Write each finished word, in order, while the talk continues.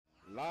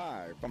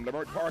From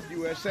Leimert Park,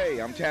 USA,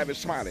 I'm Tavis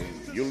Smiley.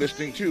 You're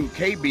listening to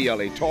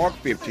KBLA Talk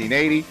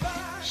 1580.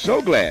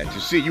 So glad to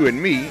see you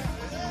and me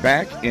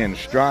back in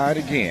stride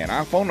again.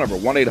 Our phone number,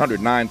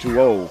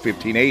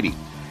 1-800-920-1580.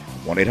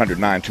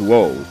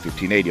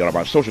 1-800-920-1580. All of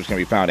our socials can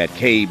be found at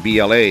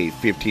KBLA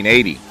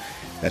 1580.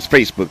 That's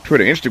Facebook,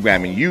 Twitter,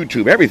 Instagram, and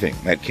YouTube, everything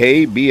at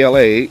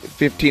KBLA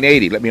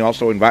 1580. Let me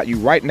also invite you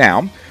right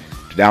now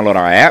to download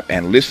our app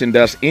and listen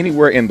to us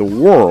anywhere in the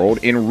world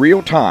in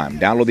real time.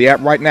 Download the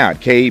app right now at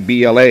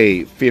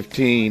KBLA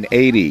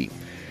 1580.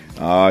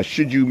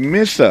 Should you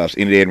miss us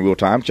any day in real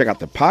time, check out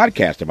the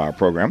podcast of our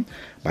program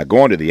by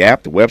going to the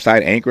app, the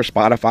website, Anchor,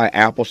 Spotify,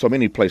 Apple, so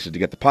many places to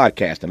get the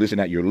podcast and listen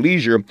at your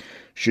leisure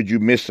should you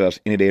miss us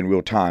any day in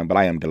real time. But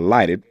I am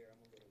delighted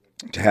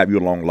to have you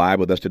along live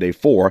with us today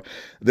for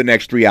the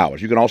next 3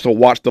 hours. You can also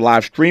watch the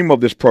live stream of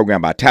this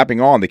program by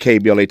tapping on the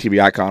KBLA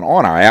TV icon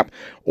on our app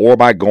or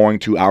by going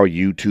to our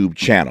YouTube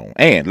channel.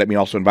 And let me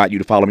also invite you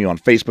to follow me on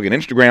Facebook and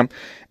Instagram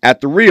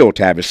at The Real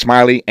Tavis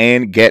Smiley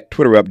and get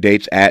Twitter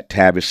updates at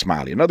Tavis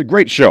Smiley. Another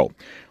great show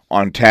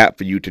on tap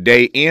for you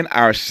today. In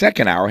our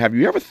second hour, have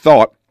you ever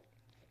thought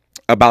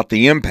about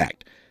the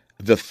impact,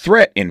 the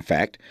threat, in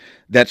fact,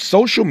 that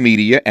social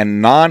media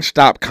and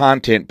nonstop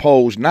content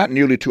pose not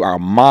merely to our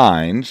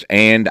minds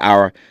and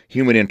our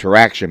human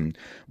interaction,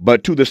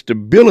 but to the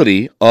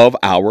stability of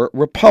our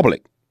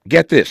republic?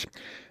 Get this.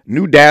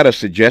 New data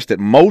suggests that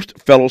most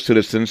fellow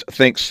citizens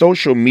think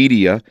social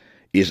media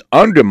is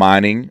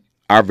undermining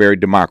our very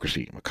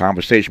democracy. A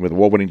conversation with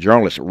award-winning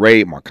journalist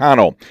Ray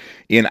Marcano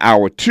in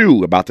Hour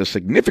 2 about the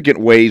significant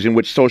ways in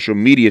which social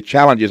media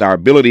challenges our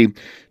ability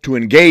to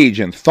engage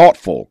in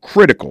thoughtful,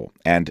 critical,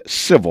 and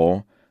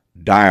civil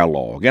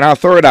dialogue. In our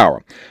third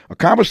hour, a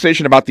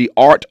conversation about the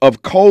art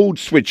of code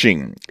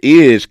switching.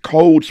 Is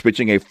code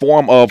switching a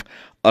form of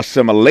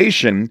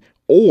assimilation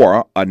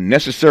or a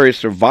necessary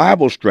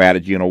survival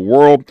strategy in a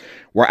world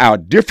where our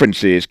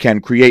differences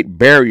can create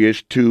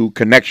barriers to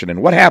connection?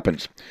 And what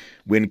happens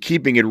when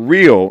keeping it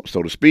real,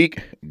 so to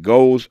speak,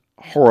 goes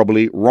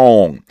horribly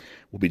wrong?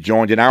 We'll be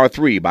joined in Hour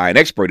 3 by an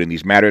expert in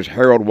these matters,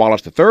 Harold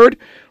Wallace III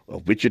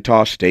of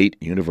Wichita State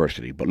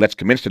University. But let's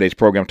commence today's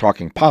program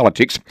talking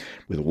politics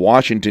with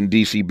Washington,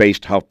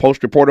 D.C.-based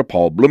HuffPost reporter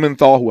Paul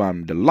Blumenthal, who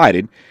I'm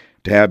delighted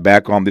to have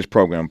back on this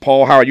program.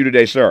 Paul, how are you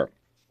today, sir?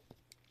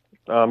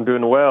 I'm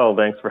doing well.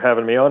 Thanks for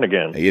having me on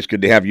again. Hey, it's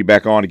good to have you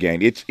back on again.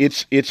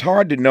 It's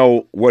hard to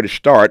know where to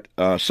start.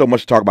 So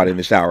much to talk about in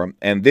this hour.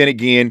 And then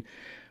again,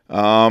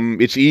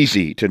 it's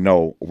easy to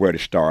know where to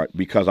start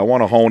because I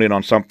want to hone in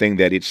on something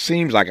that it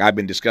seems like I've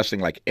been discussing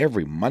like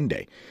every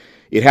Monday.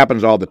 It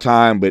happens all the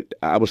time, but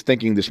I was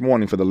thinking this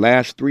morning for the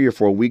last 3 or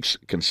 4 weeks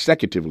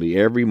consecutively,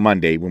 every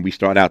Monday when we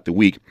start out the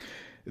week,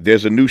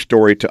 there's a new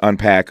story to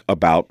unpack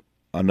about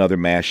another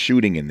mass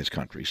shooting in this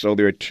country. So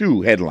there are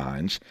two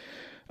headlines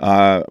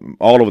all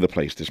over the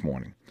place this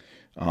morning.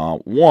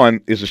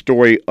 One is a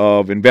story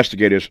of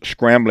investigators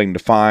scrambling to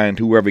find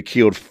whoever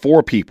killed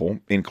 4 people,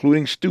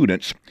 including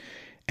students,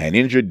 and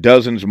injured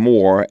dozens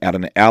more at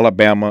an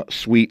Alabama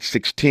Sweet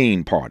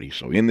 16 party.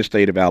 So in the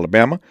state of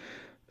Alabama,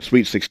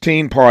 Sweet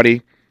 16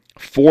 party,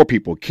 4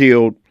 people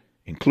killed,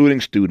 including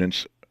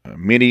students,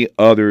 many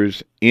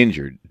others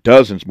injured,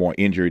 dozens more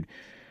injured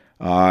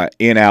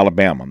in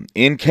Alabama.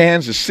 In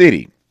Kansas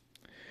City,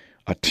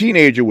 a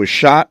teenager was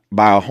shot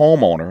by a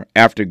homeowner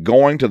after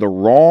going to the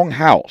wrong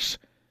house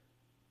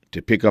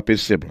to pick up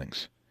his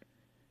siblings.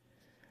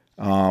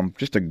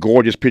 Just a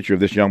gorgeous picture of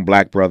this young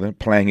black brother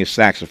playing his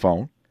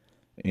saxophone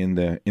in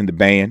the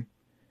band.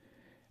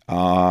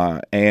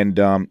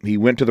 And he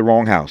went to the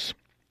wrong house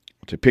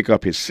to pick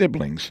up his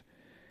siblings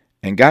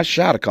and got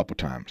shot a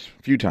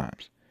few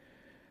times.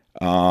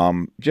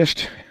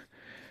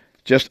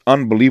 Just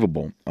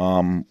unbelievable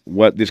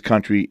what this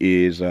country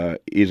is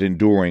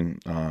enduring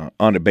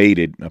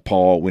unabated,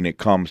 Paul, when it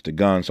comes to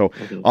guns. So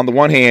on the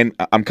one hand,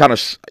 I'm going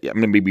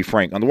to be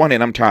frank. On the one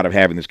hand, I'm tired of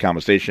having this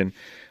conversation.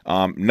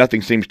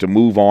 Nothing seems to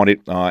move on it.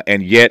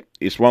 And yet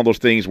it's one of those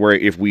things where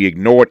if we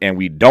ignore it and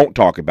we don't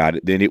talk about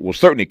it, then it will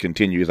certainly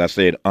continue, as I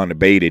said,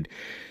 unabated.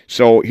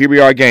 So here we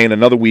are again,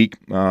 another week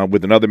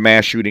with another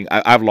mass shooting.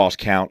 I've lost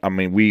count. I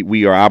mean,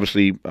 we are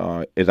obviously,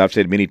 as I've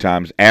said many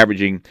times,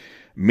 averaging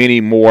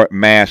many more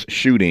mass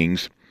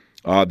shootings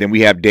than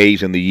we have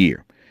days in the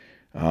year.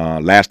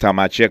 Last time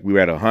I checked, we were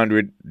at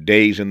 100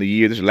 days in the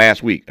year. This is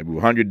last week. We were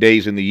 100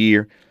 days in the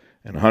year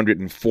and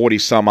 140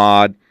 some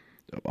odd,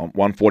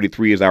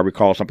 143 as I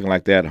recall, something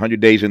like that. 100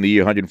 days in the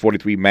year,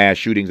 143 mass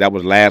shootings. That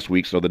was last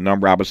week, so the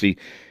number obviously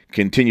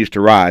continues to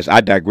rise.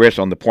 I digress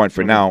on the point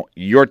for now.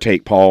 Your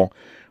take, Paul,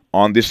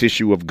 on this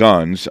issue of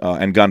guns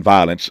and gun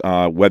violence,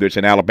 whether it's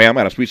in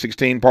Alabama at a Sweet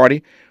 16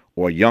 party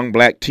or a young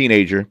black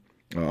teenager,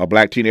 a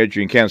black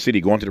teenager in Kansas City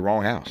going to the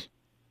wrong house.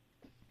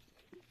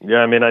 Yeah,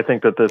 I mean, I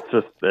think that this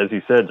just, as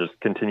you said, just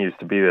continues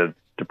to be a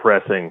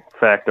depressing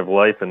fact of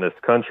life in this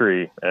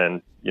country.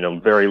 And,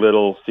 very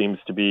little seems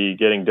to be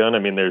getting done. I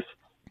mean, there's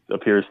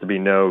appears to be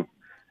no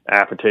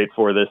appetite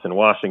for this in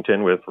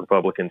Washington, with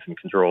Republicans in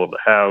control of the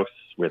House,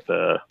 with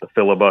the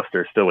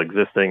filibuster still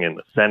existing in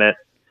the Senate.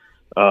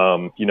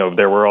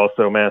 There were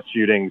also mass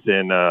shootings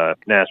in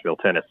Nashville,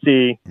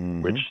 Tennessee,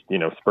 Mm-hmm. which,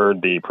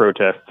 spurred the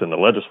protests in the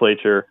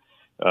legislature,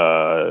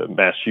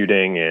 mass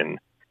shooting in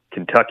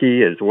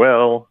Kentucky as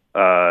well.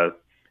 And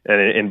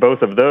in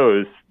both of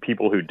those,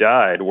 people who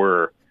died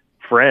were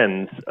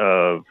friends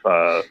of,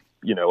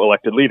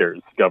 elected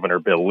leaders. Governor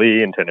Bill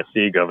Lee in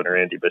Tennessee, Governor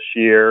Andy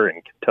Beshear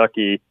in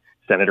Kentucky,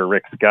 Senator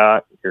Rick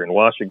Scott here in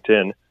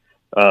Washington.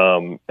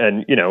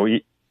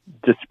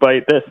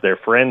 Despite this, their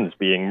friends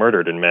being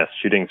murdered in mass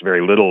shootings,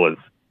 very little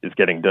is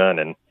getting done.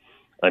 And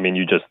I mean,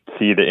 you just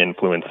see the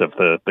influence of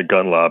the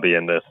gun lobby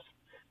in this,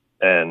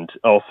 and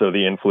also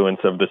the influence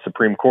of the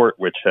Supreme Court,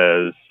 which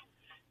has,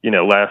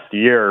 last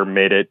year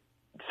made it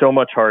so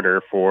much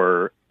harder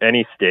for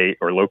any state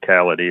or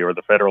locality or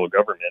the federal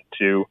government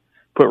to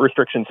put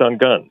restrictions on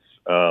guns.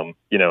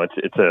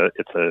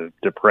 It's a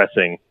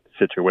depressing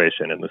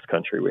situation in this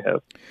country we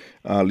have.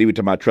 Leave it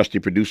to my trusty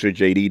producer,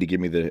 JD, to give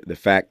me the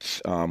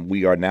facts.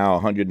 We are now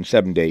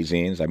 107 days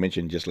in. As I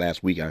mentioned just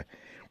last week,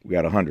 we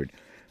had 100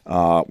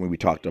 when we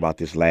talked about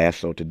this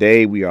last. So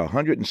today we are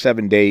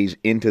 107 days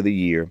into the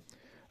year,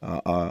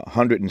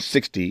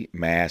 160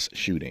 mass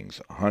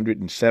shootings.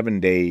 107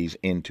 days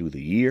into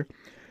the year,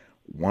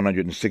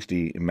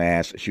 160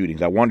 mass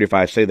shootings. I wonder if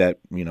I say that,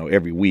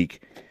 every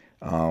week,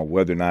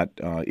 whether or not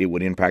it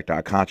would impact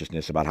our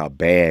consciousness about how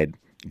bad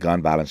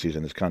gun violence is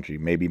in this country.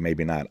 Maybe,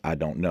 maybe not. I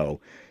don't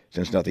know,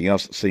 since nothing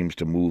else seems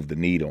to move the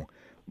needle.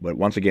 But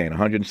once again,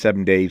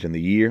 107 days in the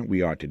year.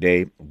 We are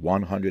today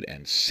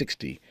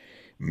 160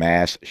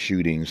 mass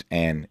shootings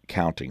and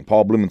counting.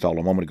 Paul Blumenthal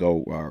a moment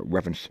ago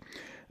referenced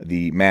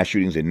the mass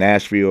shootings in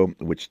Nashville,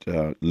 which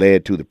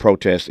led to the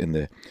protests in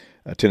the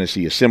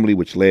Tennessee Assembly,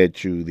 which led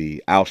to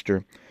the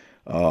ouster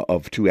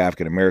of two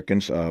African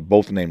Americans,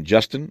 both named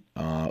Justin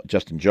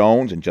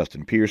Jones and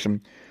Justin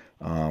Pearson.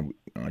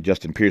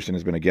 Justin Pearson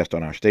has been a guest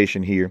on our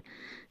station here.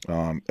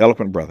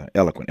 Eloquent brother,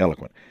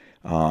 eloquent.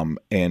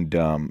 And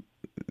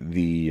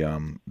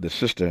the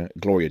sister,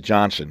 Gloria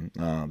Johnson,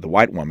 the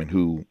white woman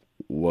who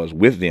was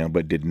with them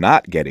but did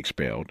not get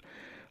expelled,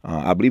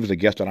 I believe is a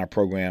guest on our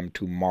program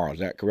tomorrow. Is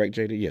that correct,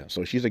 JD? Yeah.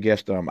 So she's a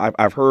guest.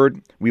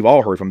 We've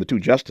all heard from the two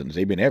Justins.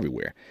 They've been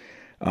everywhere.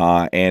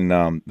 And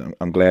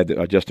I'm glad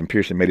that Justin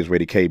Pearson made his way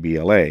to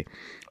KBLA.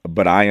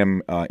 But I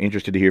am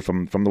interested to hear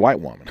from the white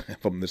woman,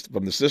 from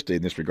the sister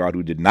in this regard,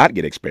 who did not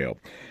get expelled,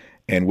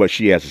 and what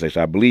she has to say.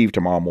 So I believe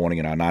tomorrow morning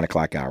in our 9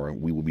 o'clock hour,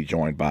 we will be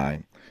joined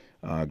by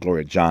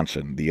Gloria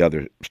Johnson, the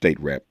other state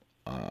rep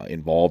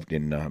involved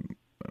in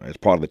as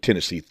part of the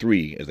Tennessee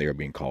 3, as they are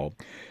being called.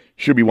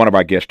 She'll be one of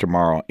our guests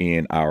tomorrow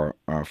in our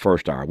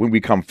first hour. When we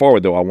come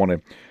forward, though, I want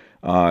to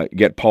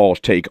get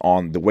Paul's take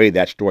on the way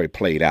that story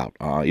played out.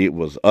 It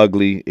was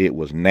ugly. It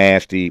was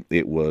nasty.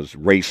 It was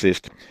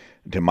racist,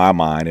 to my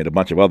mind, and a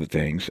bunch of other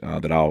things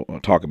that I'll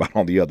talk about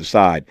on the other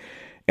side.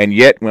 And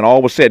yet, when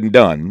all was said and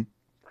done,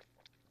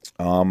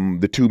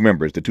 the two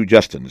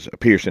Justins,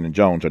 Pearson and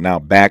Jones, are now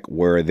back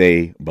where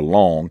they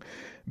belong,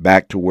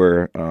 back to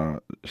where,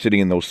 sitting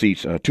in those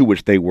seats to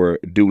which they were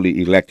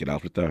duly elected. I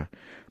was with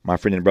my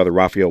friend and brother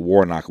Raphael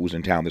Warnock, who was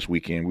in town this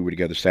weekend. We were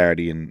together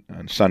Saturday and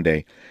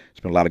Sunday.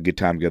 Spent a lot of good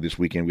time together this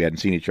weekend. We hadn't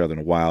seen each other in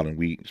a while, and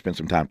we spent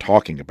some time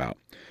talking about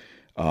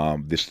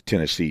this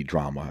Tennessee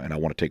drama, and I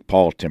want to take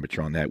Paul's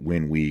temperature on that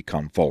when we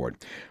come forward.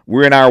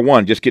 We're in hour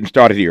one, just getting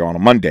started here on a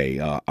Monday.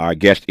 Our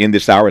guest in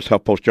this hour is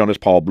HuffPost journalist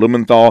Paul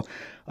Blumenthal.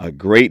 A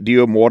great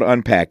deal more to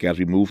unpack as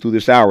we move through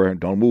this hour.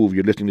 Don't move.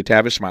 You're listening to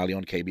Tavis Smiley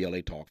on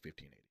KBLA Talk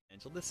 1580.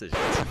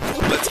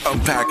 Let's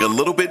unpack a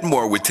little bit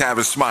more with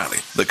Tavis Smiley.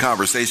 The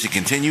conversation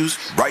continues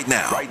right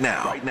now.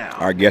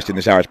 Our guest in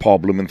this hour is Paul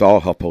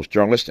Blumenthal, HuffPost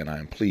journalist, and I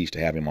am pleased to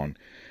have him on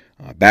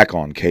back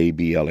on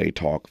KBLA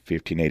Talk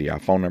 1580. Our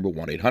phone number,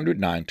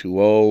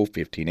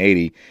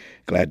 1-800-920-1580.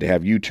 Glad to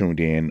have you tuned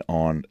in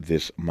on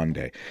this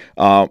Monday.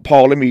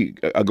 Paul, let me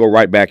go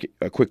right back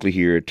quickly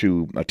here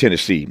to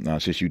Tennessee,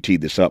 since you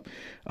teed this up.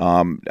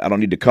 I don't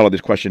need to color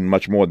this question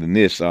much more than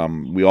this.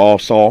 We all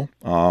saw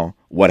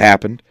what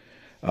happened.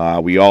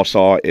 We all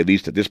saw, at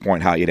least at this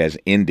point, how it has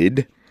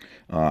ended.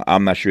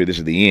 I'm not sure this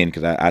is the end,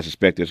 because I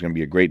suspect there's going to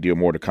be a great deal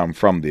more to come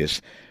from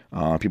this.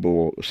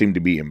 People seem to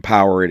be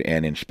empowered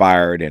and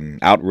inspired and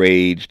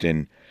outraged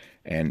and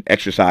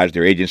exercise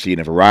their agency in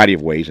a variety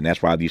of ways, and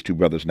that's why these two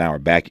brothers now are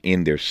back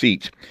in their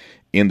seats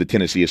in the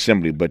Tennessee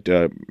Assembly. But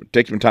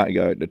take some time,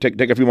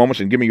 take a few moments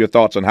and give me your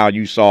thoughts on how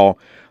you saw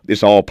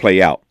this all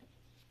play out.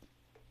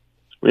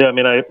 Yeah, I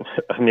mean,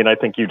 I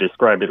think you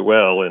described it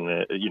well, and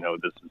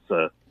this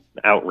is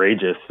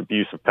outrageous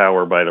abuse of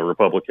power by the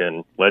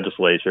Republican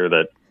legislature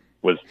that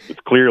was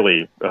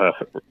clearly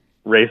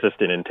racist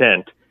in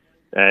intent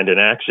and in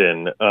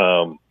action.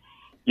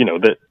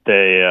 That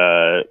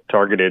they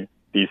targeted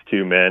these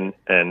two men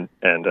and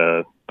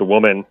the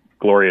woman,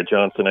 Gloria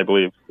Johnson, I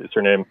believe is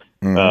her name,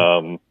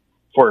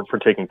 for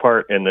taking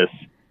part in this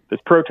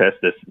protest,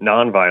 this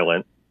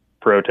nonviolent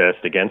protest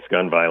against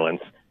gun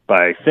violence,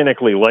 by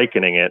cynically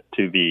likening it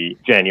to the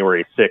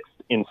January 6th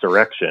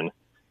insurrection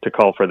to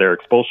call for their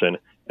expulsion,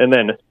 and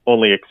then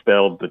only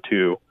expelled the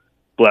two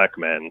black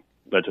men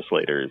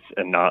legislators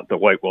and not the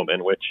white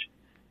woman, which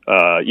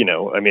I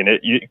mean,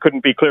 it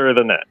couldn't be clearer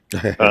than that.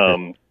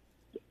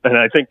 And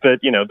I think that,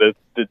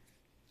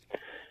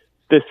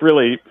 this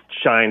really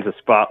shines a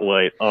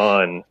spotlight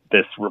on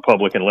this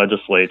Republican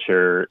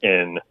legislature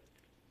in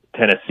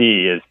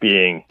Tennessee as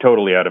being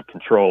totally out of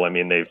control. I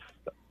mean, they've,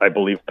 I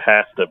believe,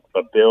 passed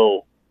a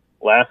bill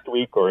last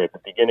week or at the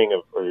beginning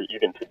of, or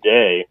even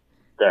today,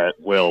 that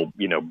will,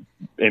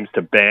 aims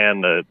to ban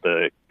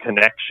the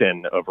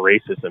connection of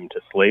racism to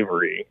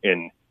slavery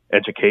in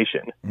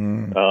education.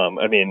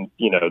 I mean,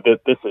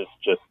 this is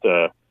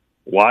just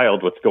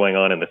wild what's going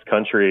on in this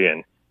country,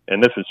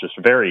 and this is just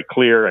very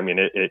clear. I mean,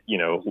 it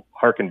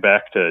harkened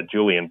back to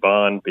Julian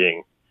Bond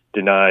being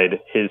denied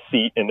his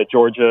seat in the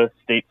Georgia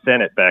State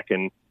Senate back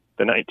in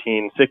the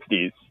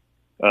 1960s.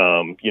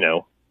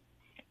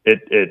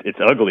 It's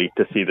ugly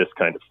to see this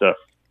kind of stuff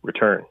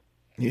return.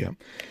 Yeah.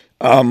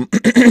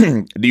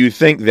 Do you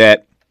think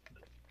that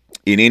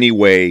in any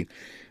way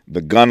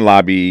the gun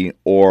lobby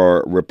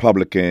or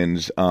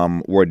Republicans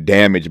were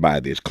damaged by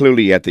this?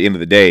 Clearly, at the end of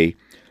the day,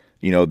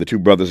 the two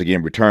brothers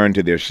again returned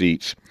to their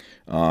seats.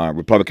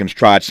 Republicans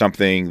tried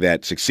something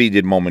that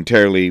succeeded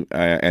momentarily,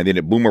 and then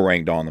it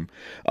boomeranged on them.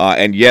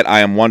 And yet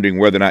I am wondering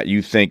whether or not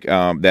you think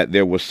that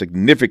there was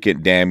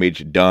significant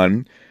damage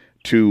done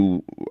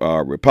to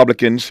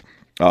Republicans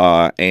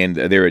and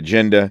their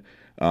agenda.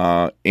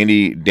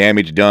 Any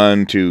damage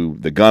done to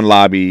the gun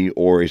lobby,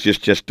 or is this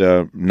just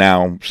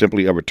now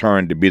simply a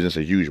return to business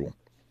as usual?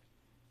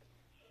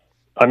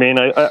 I mean,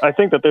 I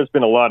think that there's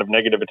been a lot of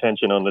negative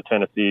attention on the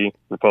Tennessee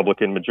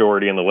Republican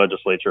majority in the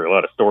legislature. A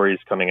lot of stories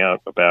coming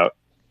out about,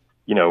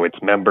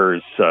 its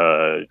members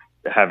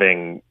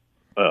having,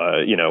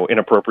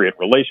 inappropriate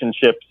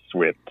relationships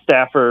with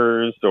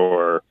staffers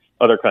or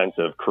other kinds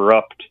of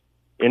corrupt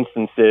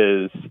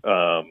instances,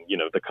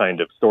 the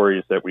kind of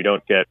stories that we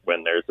don't get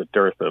when there's a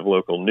dearth of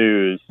local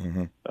news.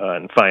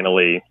 And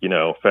finally,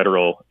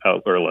 federal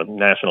or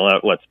national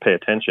outlets pay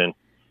attention.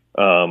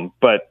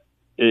 But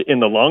in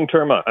the long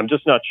term, I'm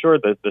just not sure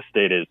that the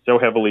state is so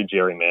heavily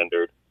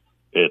gerrymandered.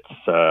 It's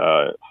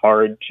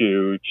hard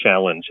to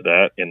challenge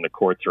that in the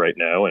courts right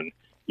now. And,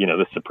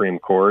 the Supreme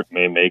Court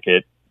may make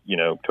it,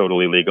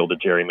 totally legal to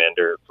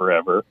gerrymander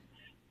forever.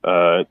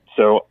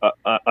 So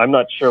I'm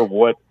not sure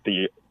what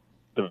the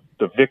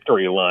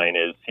victory line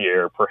is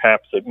here.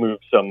 Perhaps it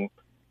moves some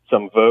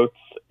votes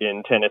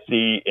in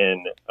Tennessee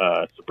in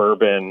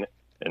suburban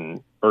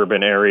and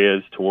urban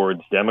areas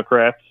towards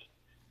Democrats,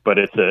 but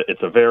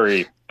it's a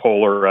very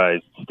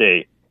polarized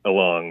state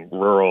along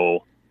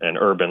rural and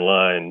urban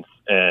lines,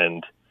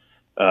 and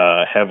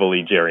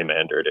heavily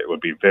gerrymandered. It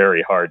would be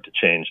very hard to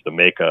change the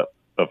makeup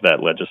of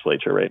that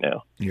legislature right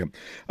now. Yeah.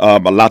 A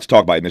lot to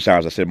talk about in this hour.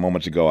 As I said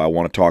moments ago, I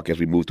want to talk as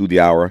we move through the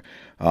hour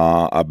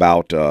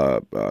about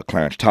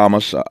Clarence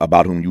Thomas,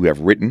 about whom you have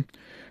written.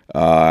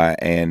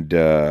 And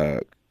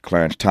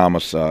Clarence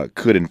Thomas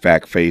could, in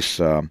fact, face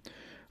an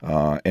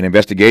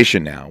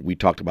investigation now. We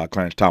talked about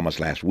Clarence Thomas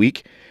last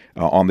week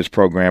on this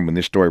program when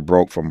this story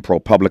broke from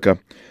ProPublica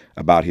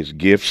about his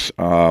gifts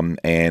and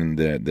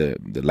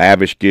the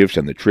lavish gifts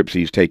and the trips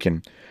he's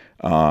taken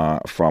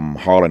from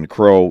Harlan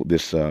Crow,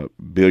 this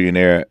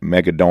billionaire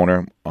mega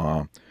donor,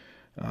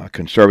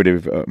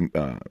 conservative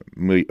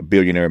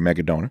billionaire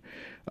mega donor.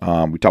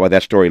 We talked about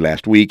that story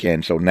last week,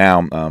 and so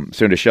now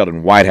Senator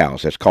Sheldon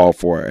Whitehouse has called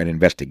for an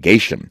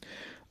investigation,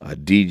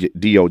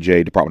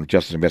 DOJ, Department of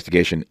Justice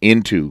investigation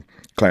into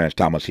Clarence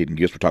Thomas hidden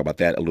gifts. We'll talk about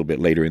that a little bit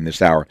later in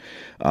this hour.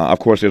 Of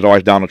course, there's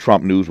always Donald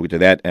Trump news. We'll get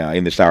to that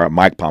in this hour.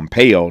 Mike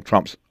Pompeo,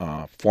 Trump's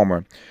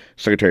former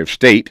Secretary of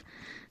State,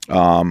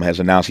 has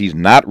announced he's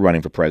not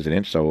running for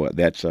president. So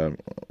that's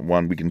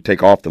one we can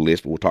take off the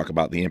list. But we'll talk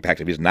about the impact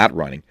of his not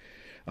running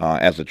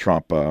as a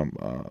Trump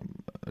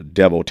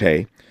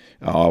devotee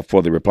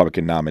for the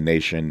Republican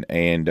nomination.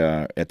 And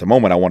at the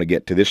moment, I want to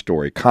get to this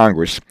story.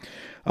 Congress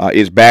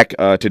is back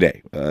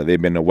today.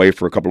 They've been away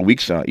for a couple of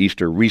weeks,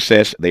 Easter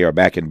recess. They are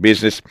back in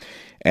business,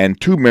 and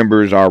two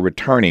members are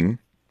returning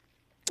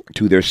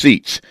to their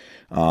seats.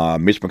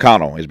 Mitch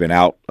McConnell has been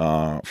out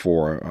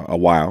for a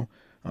while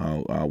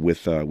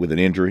with an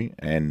injury,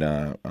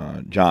 and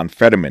John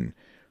Fetterman,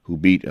 who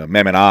beat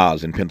Mehmet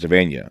Oz in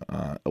Pennsylvania,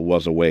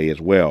 was away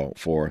as well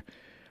for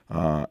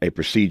a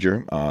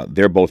procedure.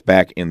 They're both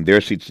back in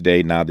their seats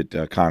today now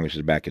that Congress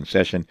is back in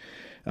session,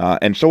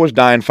 and so is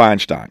Dianne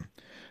Feinstein.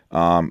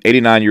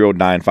 89-year-old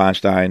Dianne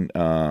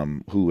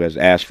Feinstein, who has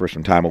asked for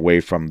some time away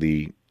from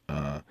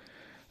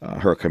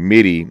her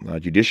committee,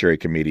 Judiciary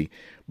Committee.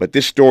 But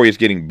this story is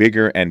getting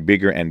bigger and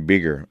bigger and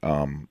bigger,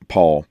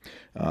 Paul.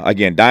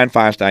 Again, Dianne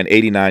Feinstein,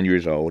 89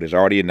 years old, has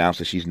already announced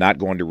that she's not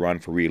going to run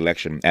for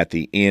re-election at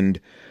the end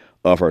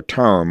of her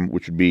term,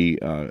 which would be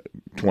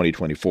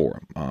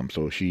 2024.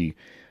 So she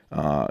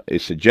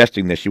is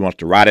suggesting that she wants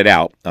to ride it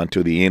out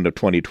until the end of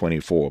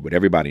 2024. But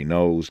everybody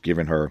knows,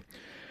 given her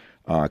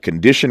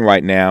condition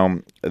right now,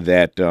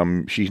 that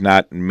she's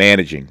not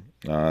managing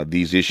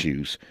these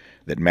issues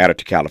that matter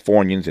to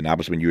Californians. And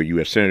obviously, when you're a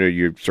U.S. Senator,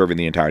 you're serving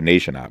the entire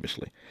nation,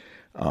 obviously.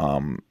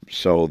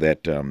 So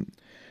that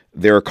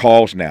there are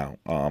calls now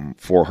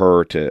for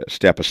her to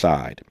step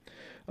aside.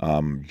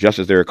 Just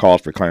as there are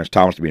calls for Clarence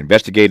Thomas to be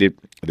investigated,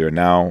 there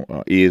now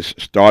is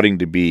starting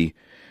to be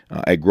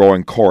a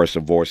growing chorus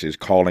of voices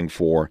calling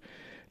for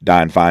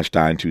Dianne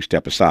Feinstein to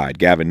step aside.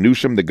 Gavin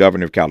Newsom, the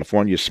governor of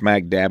California, is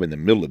smack dab in the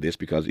middle of this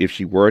because if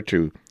she were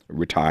to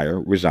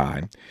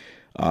resign,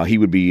 he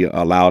would be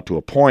allowed to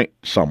appoint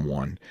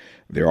someone.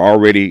 They're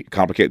already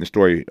complicating the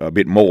story a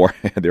bit more.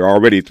 There are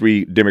already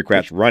 3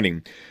 Democrats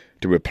running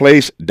to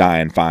replace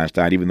Dianne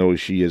Feinstein, even though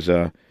she is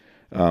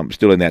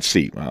still in that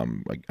seat.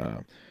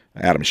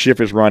 Adam Schiff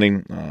is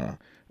running,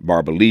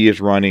 Barbara Lee is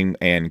running,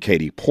 and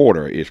Katie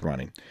Porter is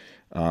running.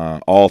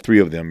 All 3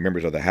 of them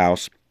members of the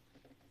House.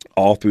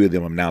 All 3 of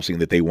them announcing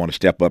that they want to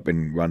step up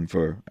and run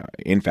for,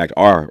 in fact,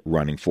 are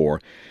running for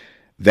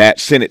that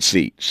Senate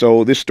seat.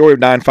 So this story of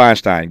Dianne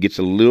Feinstein gets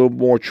a little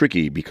more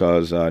tricky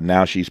because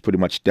now she's pretty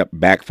much stepped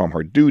back from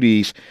her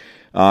duties.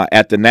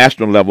 At the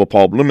national level,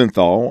 Paul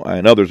Blumenthal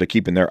and others are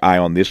keeping their eye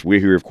on this. We're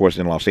here, of course,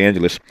 in Los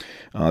Angeles.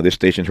 This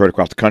station's heard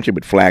across the country,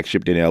 but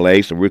flagshipped in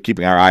L.A., so we're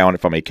keeping our eye on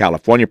it from a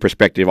California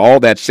perspective. All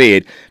that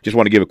said, just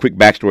want to give a quick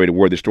backstory to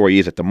where the story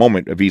is at the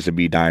moment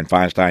vis-a-vis Dianne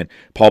Feinstein.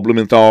 Paul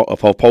Blumenthal of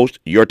HuffPost,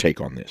 your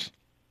take on this.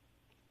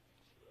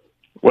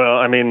 Well,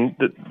 I mean,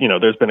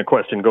 there's been a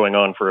question going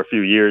on for a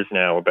few years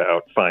now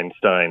about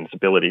Feinstein's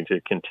ability to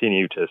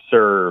continue to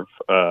serve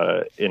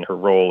in her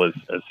role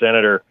as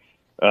senator.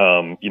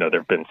 There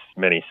have been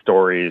many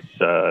stories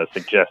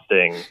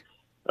suggesting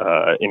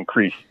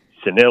increased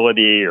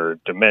senility or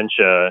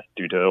dementia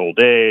due to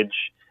old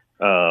age,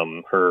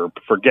 her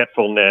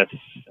forgetfulness,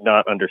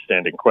 not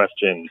understanding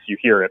questions. You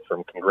hear it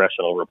from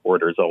congressional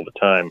reporters all the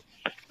time.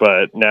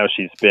 But now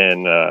she's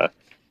been,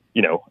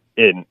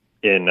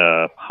 in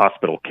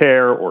hospital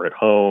care or at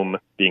home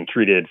being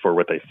treated for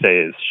what they say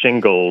is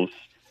shingles,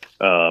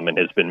 and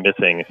has been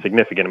missing a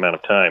significant amount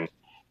of time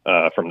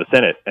from the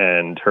Senate.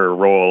 And her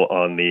role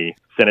on the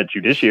Senate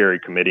Judiciary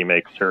Committee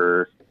makes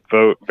her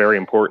vote very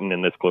important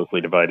in this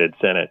closely divided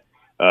Senate.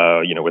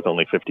 With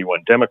only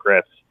 51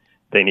 Democrats,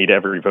 they need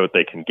every vote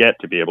they can get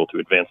to be able to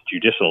advance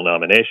judicial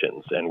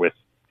nominations. And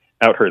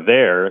without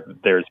her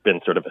there's been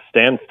sort of a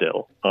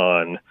standstill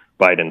on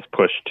Biden's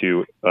push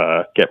to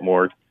get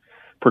more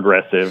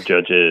progressive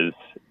judges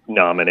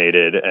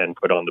nominated and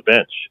put on the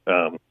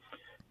bench.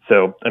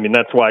 So,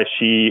 that's why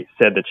she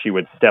said that she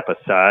would step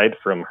aside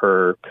from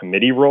her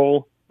committee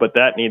role, but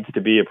that needs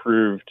to be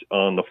approved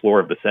on the floor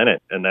of the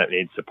Senate, and that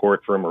needs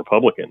support from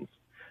Republicans.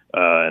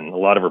 And a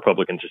lot of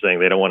Republicans are saying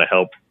they don't want to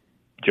help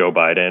Joe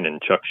Biden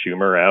and Chuck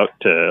Schumer out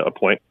to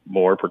appoint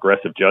more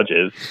progressive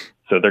judges,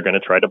 so they're going to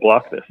try to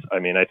block this.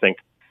 I think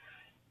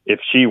if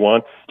she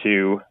wants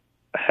to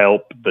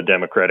help the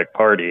Democratic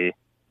Party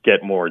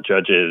get more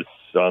judges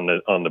on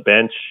the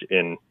bench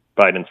in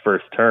Biden's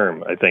first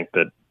term, I think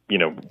that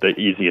the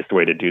easiest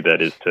way to do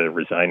that is to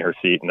resign her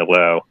seat and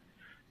allow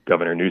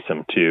Governor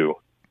Newsom to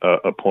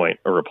appoint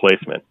a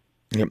replacement.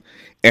 Yep.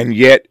 And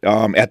yet,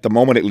 at the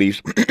moment, at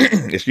least,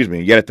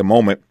 yet at the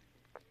moment,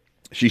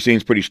 she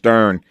seems pretty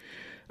stern,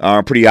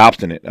 pretty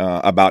obstinate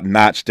about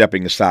not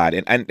stepping aside.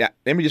 And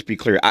let me just be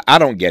clear. I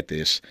don't get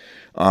this.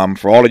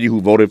 For all of you who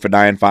voted for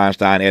Dianne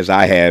Feinstein, as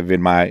I have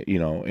in my,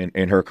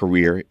 in her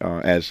career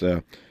as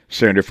a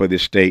senator for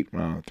this state,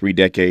 3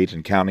 decades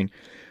and counting,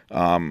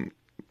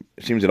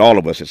 it seems that all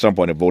of us at some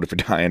point have voted for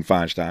Dianne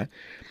Feinstein.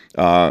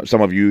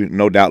 Some of you,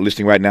 no doubt,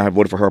 listening right now have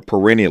voted for her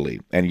perennially.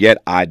 And yet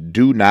I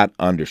do not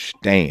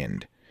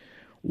understand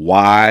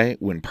why,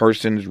 when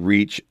persons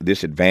reach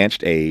this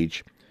advanced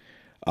age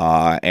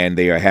and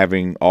they are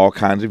having all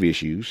kinds of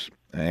issues,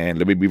 and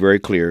let me be very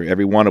clear,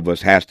 every one of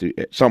us has to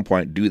at some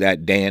point do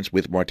that dance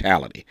with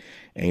mortality.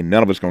 Ain't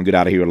none of us going to get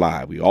out of here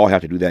alive. We all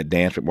have to do that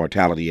dance with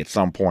mortality at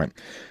some point.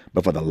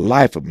 But for the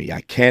life of me,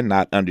 I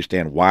cannot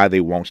understand why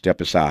they won't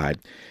step aside.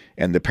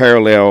 And the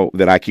parallel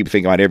that I keep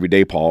thinking about every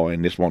day, Paul,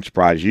 and this won't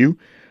surprise you,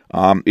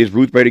 is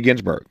Ruth Bader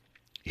Ginsburg.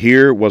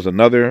 Here was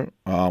another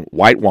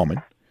white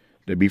woman,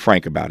 to be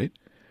frank about it,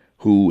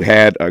 who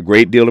had a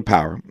great deal of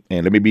power.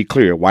 And let me be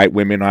clear, white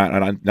women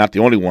are not the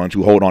only ones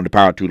who hold on to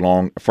power too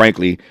long.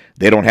 Frankly,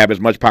 they don't have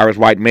as much power as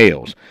white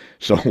males.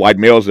 So white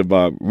males have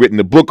written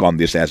the book on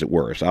this, as it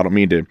were. So I don't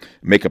mean to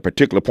make a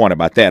particular point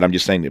about that. I'm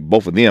just saying that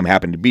both of them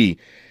happen to be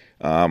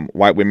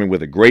white women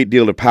with a great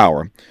deal of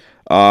power,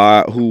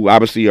 who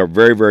obviously are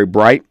very, very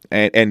bright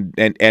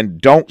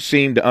and don't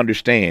seem to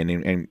understand,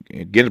 and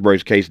in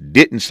Ginsburg's case,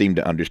 didn't seem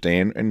to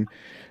understand, and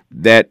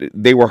that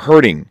they were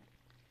hurting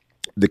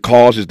the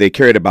causes they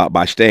cared about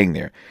by staying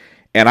there.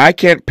 And I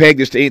can't peg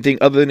this to anything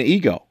other than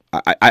ego.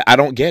 I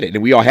don't get it.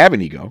 And we all have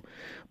an ego,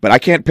 but I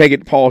can't peg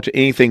it, Paul, to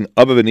anything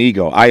other than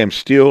ego. I am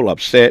still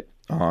upset,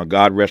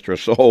 God rest her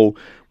soul,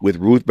 with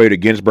Ruth Bader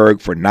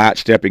Ginsburg for not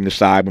stepping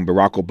aside when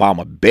Barack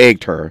Obama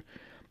begged her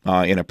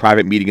in a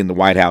private meeting in the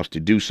White House to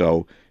do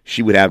so.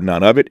 She would have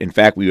none of it. In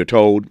fact, we were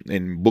told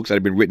in books that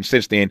have been written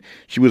since then,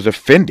 she was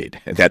offended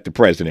that the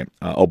president,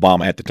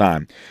 Obama at the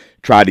time,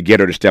 tried to get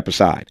her to step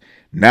aside.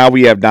 Now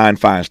we have Dianne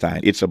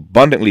Feinstein. It's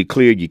abundantly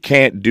clear you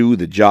can't do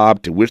the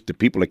job to which the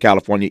people of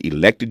California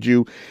elected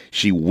you.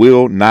 She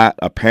will not,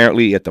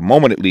 apparently at the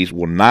moment at least,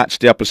 will not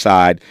step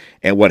aside.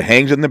 And what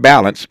hangs in the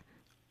balance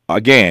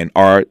again,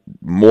 are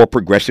more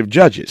progressive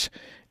judges.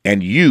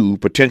 And you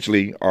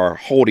potentially are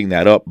holding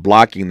that up,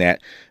 blocking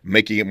that,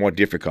 making it more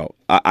difficult.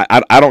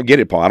 I don't get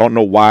it, Paul. I don't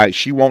know why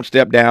she won't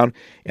step down,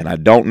 and I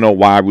don't know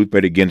why Ruth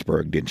Bader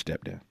Ginsburg didn't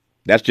step down.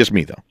 That's just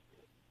me, though.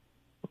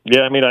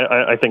 Yeah, I mean,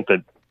 I think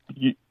that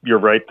you're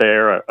right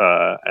there,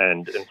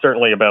 and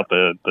certainly about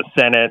the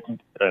Senate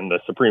and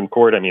the Supreme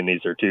Court. I mean,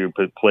 these are two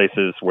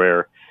places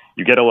where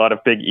you get a lot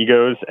of big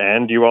egos,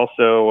 and you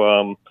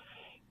also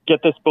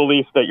get this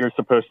belief that you're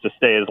supposed to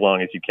stay as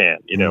long as you can,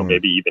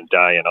 maybe even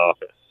die in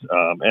office.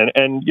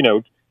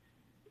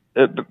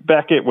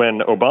 Back when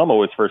Obama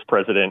was first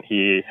president,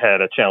 he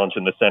had a challenge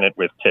in the Senate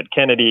with Ted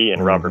Kennedy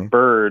and Robert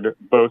Byrd,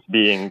 both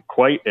being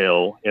quite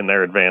ill in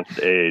their advanced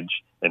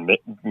age and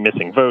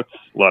missing votes.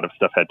 A lot of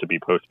stuff had to be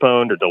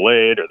postponed or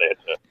delayed, or they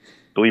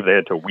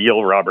had to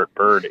wheel Robert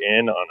Byrd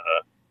in on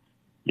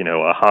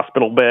a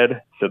hospital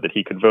bed so that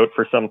he could vote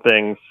for some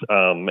things.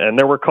 And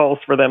there were calls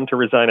for them to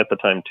resign at the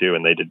time too,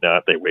 and they did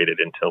not. They waited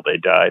until they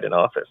died in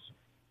office.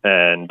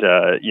 And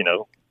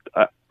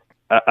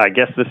I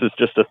guess this is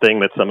just a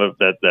thing that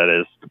that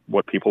is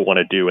what people want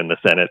to do in the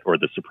Senate or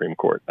the Supreme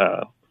Court.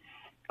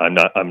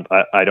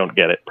 I don't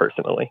get it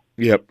personally.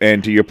 Yep,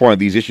 and to your point,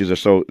 these issues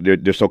are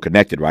they're so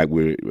connected, right?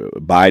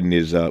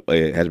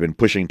 Biden has been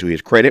pushing, to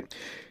his credit.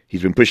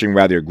 He's been pushing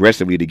rather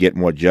aggressively to get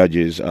more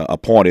judges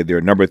appointed. There are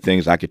a number of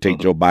things I could take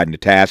Joe Biden to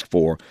task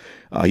for.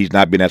 He's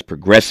not been as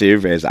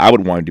progressive as I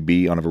would want him to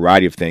be on a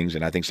variety of things,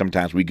 and I think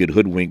sometimes we get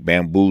hoodwinked,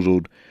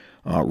 bamboozled,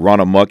 run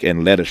amok,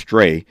 and led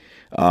astray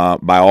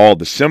by all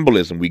the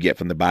symbolism we get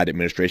from the Biden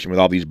administration with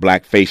all these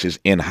black faces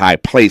in high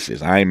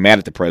places. I ain't mad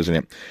at the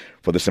president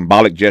for the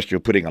symbolic gesture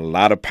of putting a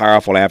lot of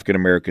powerful African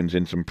Americans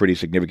in some pretty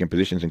significant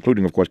positions,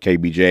 including, of course,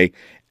 KBJ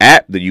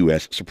at the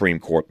U.S. Supreme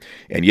Court.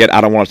 And yet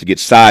I don't want us to get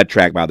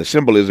sidetracked by the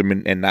symbolism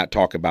and not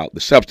talk about the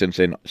substance.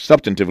 And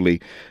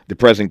substantively, the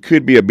president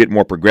could be a bit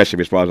more progressive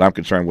as far as I'm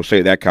concerned. We'll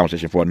save that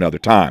conversation for another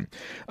time.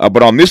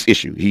 But on this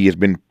issue, he has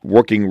been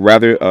working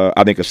rather,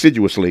 I think,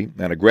 assiduously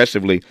and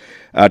aggressively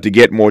to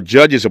get more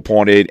judges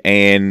appointed,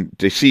 and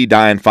to see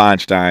Dianne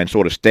Feinstein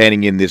sort of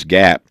standing in this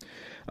gap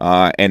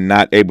and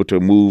not able to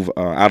move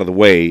out of the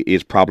way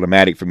is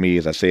problematic for me.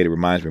 As I said, it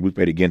reminds me of Ruth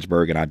Bader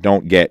Ginsburg, and I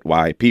don't get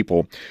why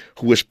people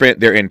who have spent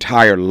their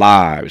entire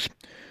lives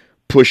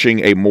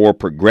pushing a more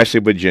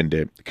progressive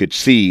agenda could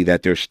see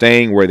that they're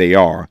staying where they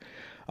are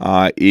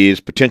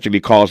is potentially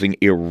causing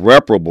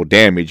irreparable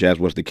damage, as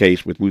was the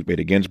case with Ruth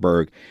Bader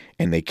Ginsburg,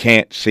 and they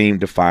can't seem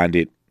to find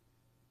it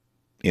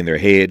in their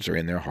heads or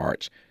in their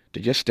hearts to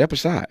just step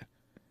aside.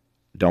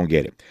 Don't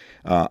get it.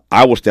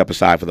 I will step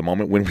aside for the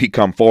moment. When we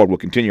come forward, we'll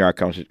continue our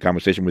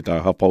conversation with our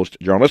HuffPost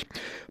journalist,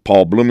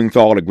 Paul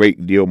Blumenthal. A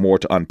great deal more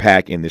to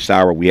unpack in this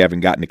hour. We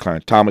haven't gotten to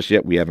Clarence Thomas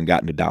yet. We haven't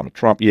gotten to Donald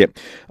Trump yet.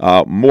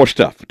 More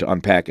stuff to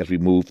unpack as we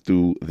move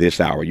through this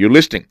hour. You're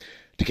listening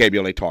to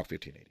KBLA Talk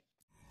 1580.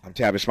 I'm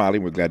Tavis Smiley.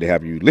 We're glad to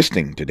have you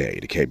listening today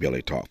to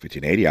KBLA Talk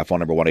 1580. Our phone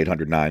number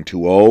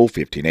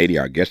 1-800-920-1580.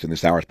 Our guest in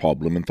this hour is Paul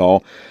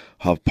Blumenthal,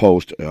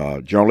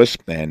 HuffPost journalist,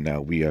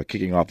 and we are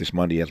kicking off this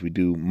Monday, as we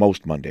do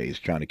most Mondays,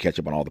 trying to catch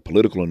up on all the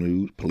political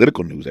news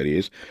that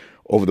is,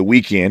 over the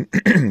weekend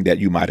that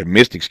you might have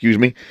missed.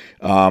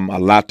 A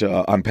lot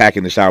to unpack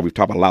in this hour. We've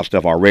talked about a lot of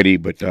stuff already,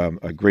 but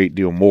a great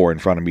deal more in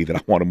front of me that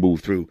I want to move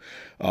through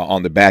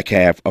on the back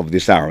half of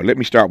this hour. Let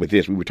me start with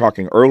this. We were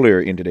talking earlier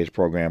in today's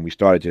program. We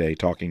started today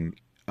talking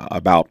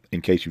about,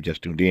 in case you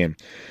just tuned in,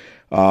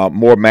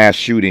 more mass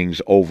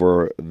shootings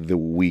over the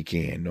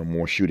weekend, or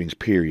more shootings,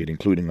 period,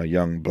 including a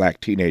young black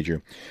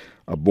teenager,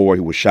 a boy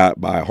who was shot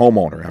by a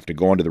homeowner after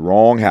going to the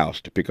wrong house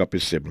to pick up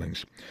his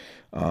siblings.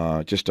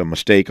 Just a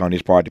mistake on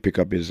his part to pick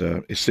up his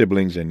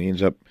siblings, and he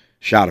ends up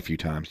shot a few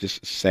times.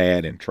 Just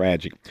sad and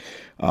tragic.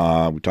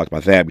 We talked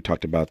about that. We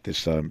talked about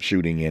this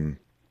shooting in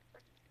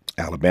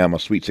Alabama,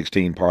 Sweet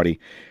 16 party.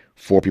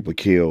 4 people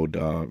killed,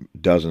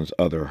 dozens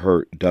of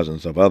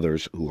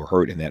others who were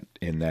hurt in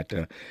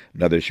that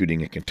another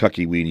shooting in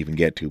Kentucky we didn't even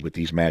get to, but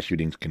these mass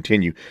shootings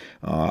continue.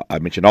 I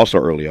mentioned also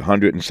earlier,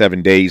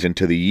 107 days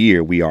into the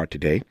year we are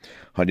today,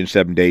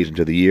 107 days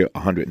into the year,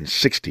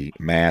 160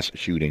 mass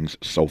shootings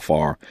so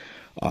far,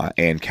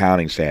 and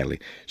counting, sadly.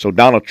 So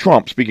Donald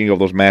Trump, speaking of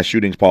those mass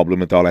shootings, Paul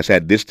Blumenthal, has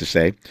had this to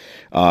say,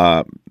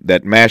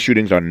 that mass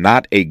shootings are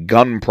not a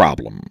gun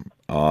problem,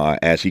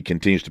 as he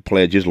continues to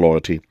pledge his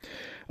loyalty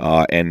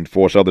and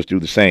force others to do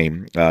the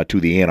same to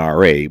the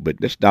NRA. But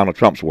that's Donald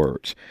Trump's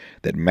words,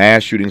 that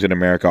mass shootings in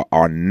America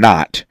are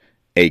not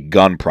a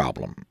gun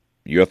problem.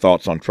 Your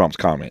thoughts on Trump's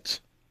comments?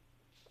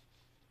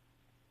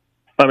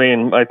 I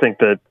mean, I think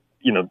that,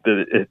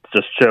 it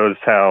just shows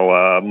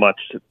how much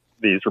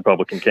these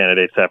Republican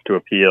candidates have to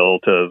appeal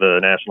to the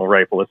National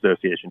Rifle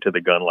Association, to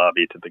the gun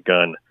lobby, to the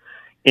gun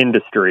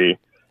industry,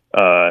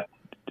 to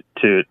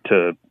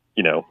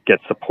get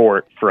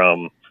support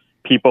from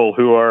people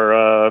who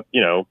are,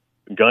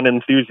 gun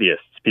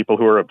enthusiasts, people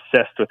who are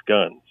obsessed with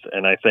guns.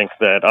 And I think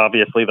that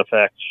obviously the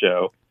facts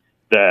show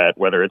that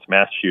whether it's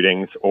mass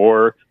shootings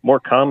or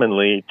more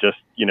commonly just,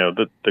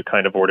 the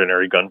kind of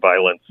ordinary gun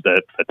violence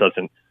that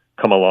doesn't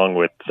come along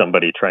with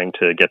somebody trying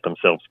to get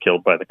themselves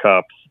killed by the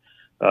cops,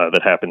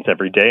 that happens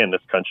every day in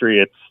this country.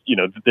 It's,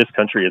 this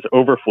country is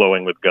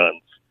overflowing with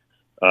guns.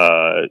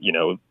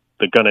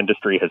 The gun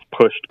industry has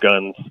pushed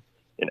guns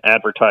in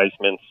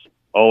advertisements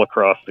all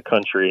across the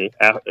country,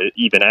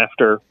 even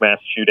after mass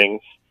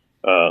shootings.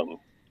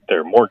 There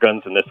are more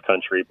guns in this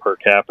country per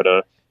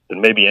capita than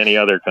maybe any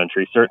other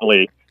country,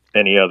 certainly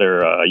any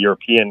other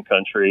European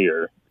country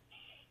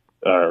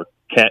or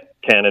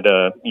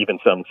Canada, even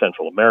some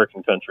Central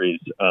American countries.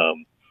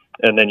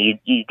 And then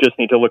you just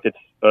need to look at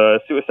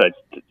suicide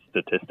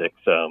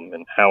statistics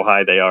and how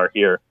high they are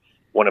here.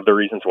 One of the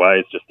reasons why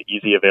is just the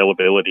easy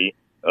availability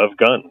of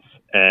guns.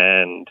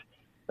 And,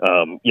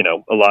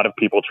 a lot of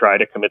people try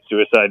to commit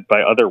suicide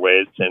by other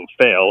ways and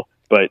fail,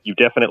 but you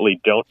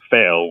definitely don't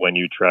fail when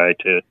you try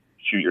to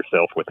shoot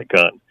yourself with a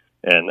gun.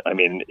 And, I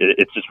mean,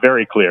 it's just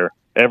very clear.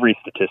 Every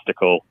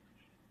statistical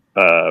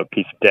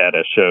piece of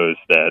data shows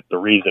that the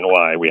reason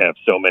why we have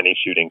so many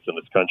shootings in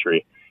this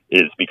country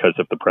is because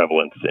of the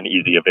prevalence and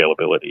easy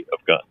availability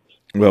of guns.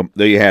 Well,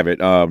 there you have it.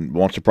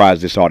 Won't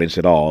surprise this audience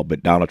at all,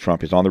 but Donald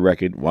Trump is on the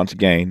record once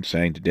again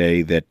saying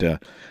today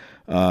that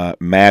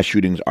mass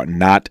shootings are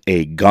not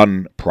a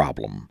gun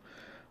problem.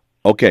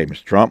 Okay,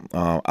 Mr. Trump,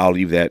 I'll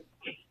leave that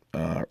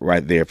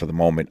right there for the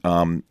moment.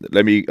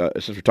 Let me,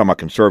 since we're talking about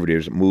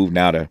conservatives, move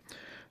now to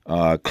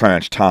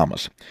Clarence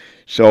Thomas.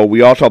 So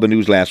we all saw the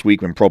news last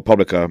week when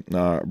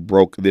ProPublica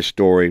broke this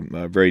story,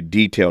 a very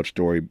detailed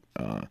story,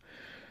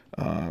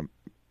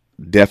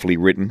 deftly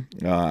written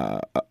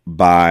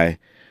by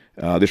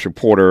this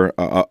reporter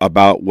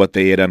about what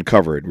they had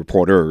uncovered,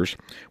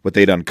 what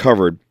they had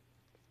uncovered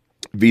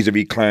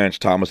vis-a-vis Clarence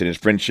Thomas and his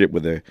friendship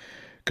with a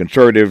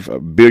conservative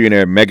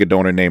billionaire mega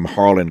donor named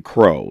Harlan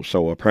Crow.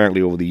 So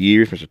apparently over the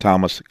years,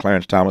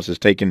 Clarence Thomas has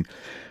taken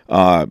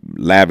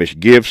lavish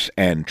gifts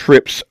and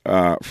trips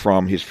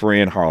from his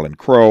friend Harlan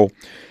Crow.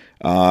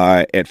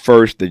 At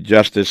first, the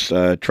justice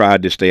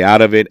tried to stay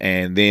out of it,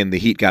 and then the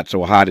heat got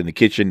so hot in the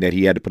kitchen that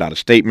he had to put out a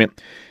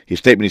statement. His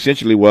statement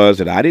essentially was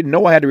that I didn't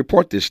know I had to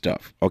report this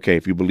stuff. Okay,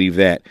 if you believe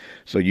that.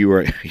 So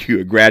you're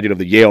a graduate of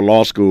the Yale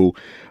Law School.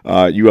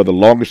 You are the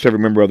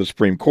longest-serving member of the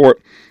Supreme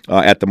Court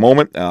at the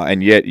moment,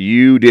 and yet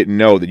you didn't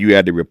know that you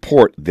had to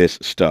report this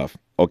stuff.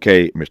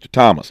 Okay, Mr.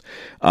 Thomas.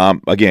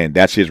 Again,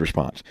 that's his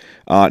response.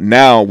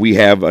 Now we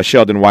have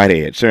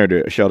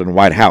Senator Sheldon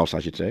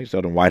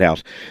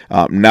Whitehouse,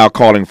 now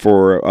calling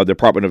for a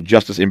Department of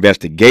Justice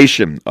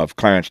investigation of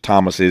Clarence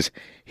Thomas's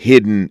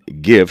hidden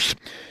gifts.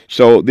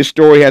 So this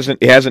story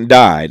hasn't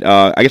died.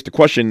 I guess the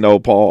question, though,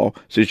 Paul,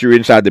 since you're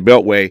inside the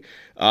Beltway,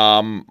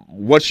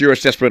 what's your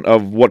assessment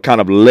of what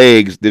kind of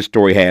legs this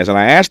story has? And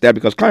I ask that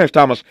because Clarence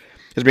Thomas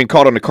has been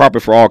caught on the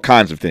carpet for all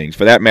kinds of things.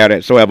 For that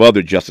matter, so have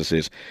other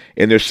justices.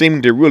 And there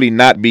seemed to really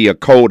not be a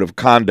code of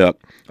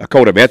conduct, a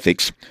code of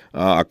ethics,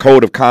 a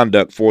code of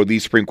conduct for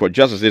these Supreme Court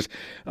justices.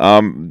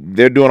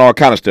 They're doing all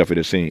kind of stuff,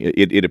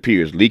 it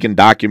appears, leaking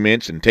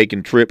documents and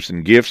taking trips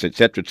and gifts, et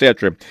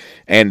cetera,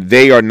 and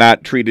they are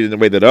not treated in the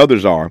way that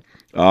others are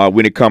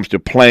when it comes to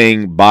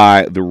playing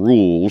by the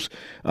rules.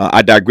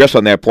 I digress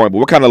on that point, but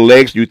what kind of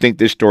legs do you think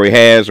this story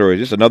has, or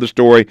is this another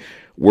story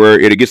where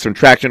it'll get some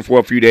traction for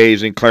a few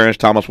days and Clarence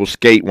Thomas will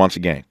skate once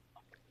again?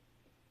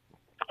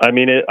 I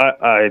mean,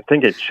 I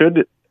think it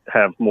should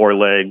have more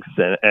legs,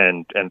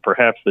 and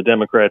perhaps the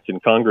Democrats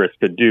in Congress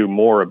could do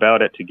more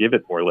about it to give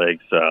it more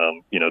legs.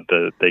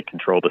 They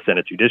control the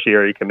Senate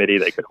Judiciary Committee.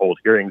 They could hold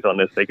hearings on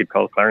this. They could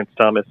call Clarence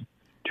Thomas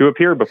to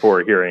appear before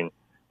a hearing.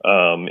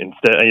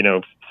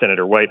 Instead,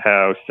 Senator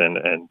Whitehouse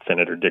and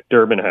Senator Dick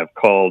Durbin have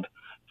called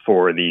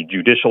for the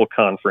Judicial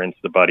Conference,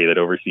 the body that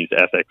oversees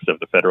ethics of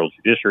the federal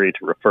judiciary,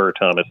 to refer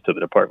Thomas to the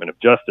Department of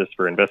Justice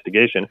for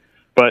investigation.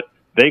 But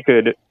they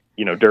could,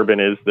 Durbin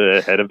is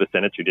the head of the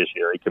Senate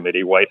Judiciary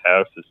Committee.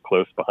 Whitehouse is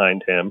close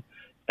behind him,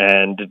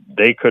 and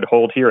they could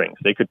hold hearings.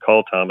 They could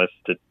call Thomas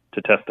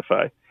to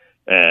testify.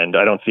 And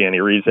I don't see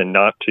any reason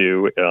not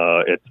to.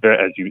 It's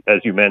very,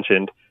 as you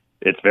mentioned,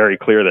 it's very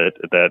clear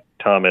that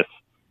Thomas,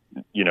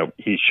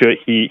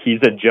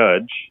 he's a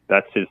judge.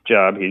 That's his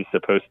job. He's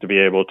supposed to be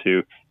able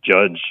to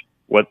judge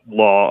what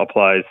law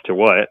applies to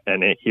what.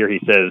 And here he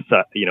says,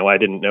 I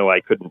didn't know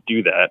I couldn't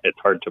do that. It's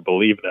hard to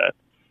believe that.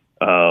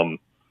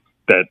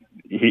 That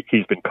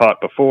he's been caught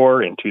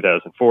before. In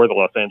 2004, the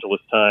Los Angeles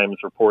Times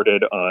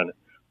reported on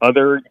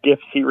other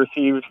gifts he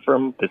received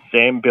from the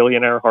same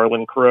billionaire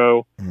Harlan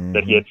Crow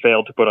that he had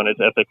failed to put on his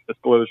ethics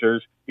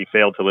disclosures. He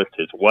failed to list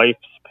his wife's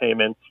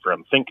payments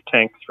from think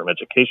tanks, from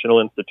educational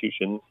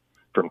institutions,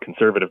 from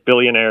conservative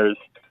billionaires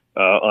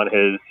on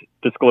his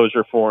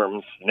disclosure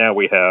forms. Now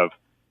we have,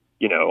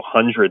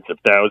 hundreds of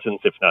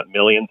thousands, if not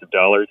millions of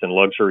dollars in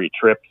luxury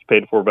trips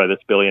paid for by this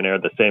billionaire.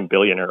 The same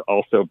billionaire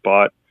also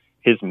bought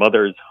his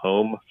mother's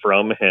home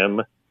from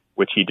him,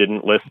 which he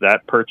didn't list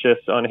that purchase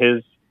on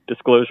his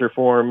disclosure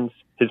forms.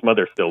 His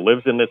mother still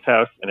lives in this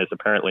house and is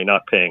apparently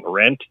not paying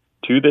rent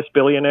to this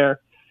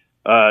billionaire.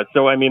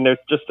 So, I mean, there's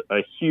just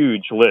a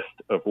huge list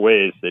of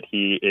ways that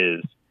he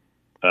is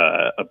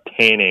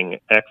obtaining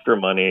extra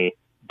money,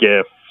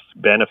 gifts,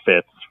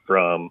 benefits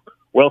from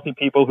wealthy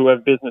people who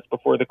have business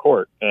before the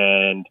court.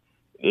 And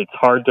it's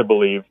hard to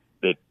believe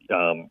that,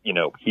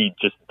 he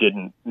just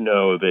didn't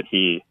know that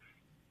he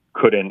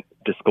couldn't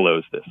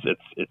disclose this.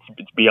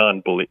 It's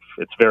beyond belief.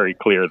 It's very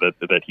clear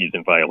that he's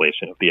in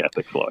violation of the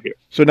ethics law here.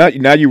 So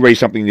now you raise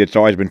something that's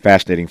always been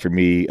fascinating for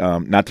me.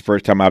 Not the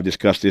first time I've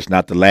discussed this,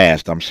 not the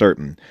last, I'm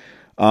certain.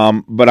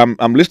 But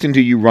I'm listening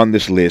to you run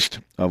this list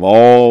of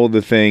all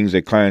the things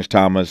that Clarence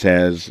Thomas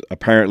has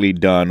apparently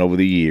done over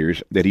the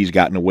years that he's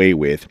gotten away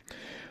with,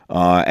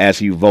 as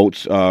he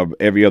votes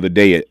every other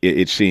day.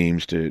 It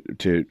seems to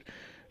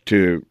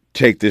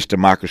take this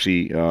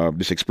democracy,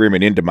 this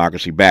experiment in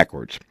democracy,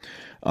 backwards.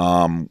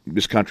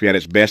 This country at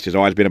its best has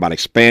always been about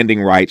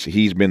expanding rights.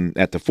 He's been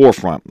at the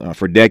forefront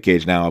for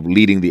decades now of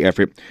leading the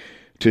effort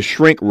to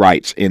shrink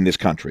rights in this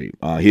country.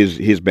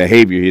 His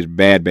behavior, his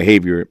bad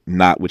behavior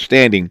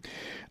notwithstanding,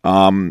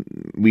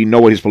 we know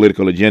what his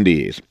political agenda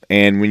is.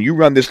 And when you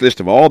run this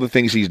list of all the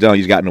things he's done,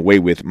 he's gotten away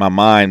with, my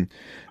mind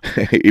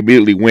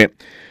immediately went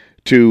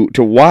to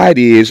why it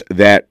is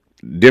that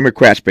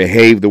Democrats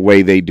behave the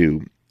way they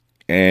do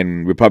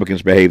and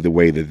Republicans behave the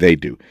way that they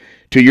do.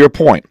 To your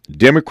point,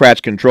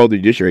 Democrats control the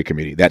Judiciary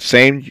Committee. That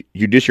same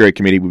Judiciary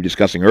Committee we were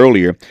discussing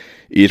earlier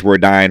is where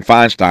Dianne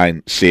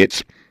Feinstein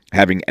sits,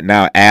 having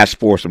now asked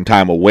for some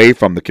time away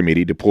from the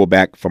committee to pull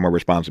back from her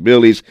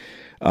responsibilities.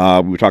 We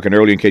were talking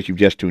earlier, in case you've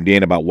just tuned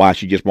in, about why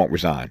she just won't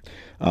resign.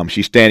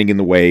 She's standing in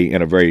the way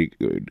in a very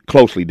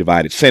closely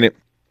divided Senate,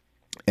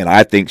 and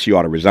I think she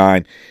ought to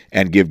resign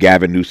and give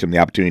Gavin Newsom the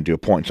opportunity to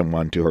appoint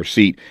someone to her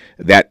seat.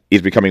 That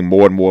is becoming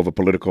more and more of a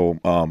political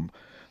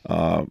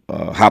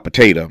hot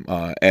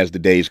potato as the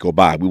days go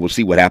by. We will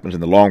see what happens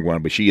in the long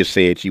run, but she has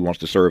said she intends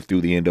to serve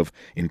through the end of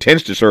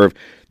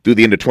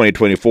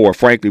 2024.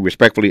 Frankly,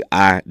 respectfully,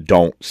 I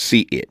don't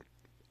see it.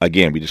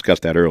 Again, we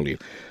discussed that earlier.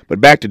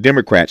 But back to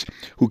Democrats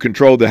who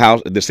control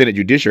the Senate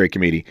Judiciary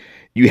Committee.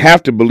 You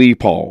have to believe,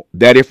 Paul,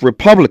 that if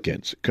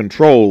Republicans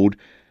controlled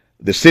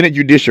the Senate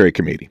Judiciary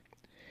Committee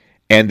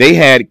and they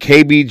had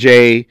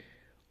KBJ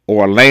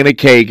or Elena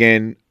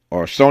Kagan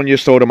or Sonia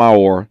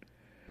Sotomayor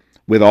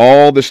with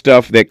all the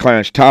stuff that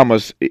Clarence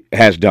Thomas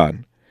has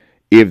done,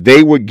 if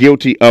they were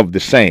guilty of the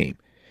same,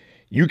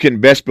 you can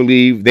best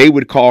believe they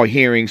would call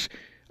hearings,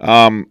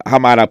 how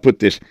might I put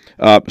this,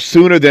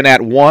 sooner than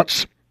at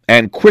once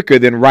and quicker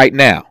than right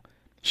now.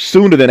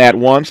 Sooner than at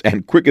once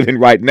and quicker than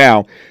right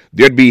now,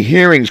 there'd be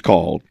hearings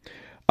called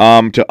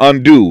to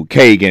undo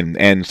Kagan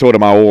and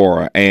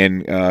Sotomayor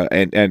and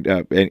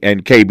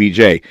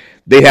KBJ.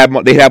 They have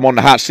them on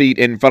the hot seat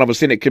in front of a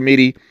Senate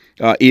committee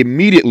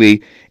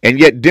immediately, and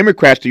yet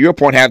Democrats, to your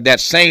point, have that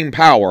same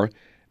power,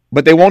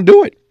 but they won't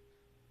do it.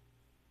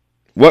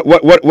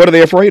 What are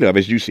they afraid of,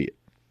 as you see it?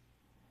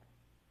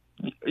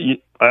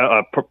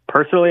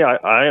 Personally,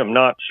 I am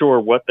not sure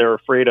what they're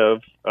afraid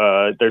of.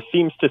 There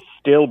seems to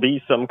still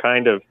be some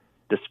kind of,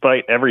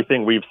 despite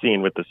everything we've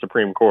seen with the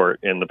Supreme Court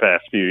in the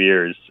past few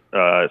years,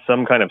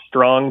 some kind of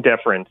strong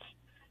deference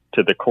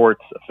to the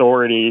court's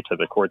authority, to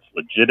the court's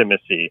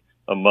legitimacy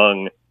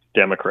among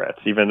Democrats,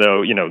 even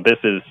though, this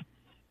is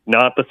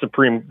not a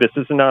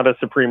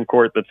Supreme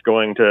Court that's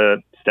going to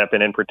step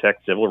in and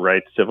protect civil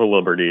rights, civil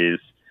liberties.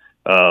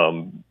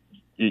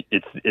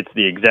 It's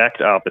the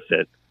exact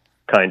opposite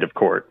kind of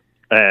court.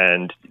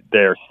 And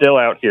they're still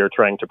out here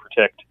trying to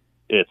protect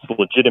its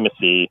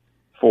legitimacy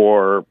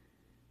for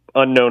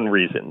unknown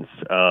reasons.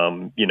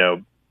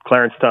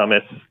 Clarence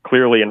Thomas,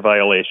 clearly in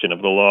violation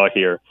of the law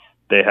here.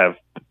 They have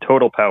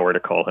total power to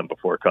call him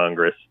before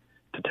Congress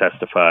to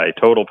testify,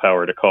 total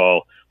power to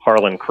call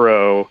Harlan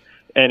Crow,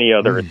 any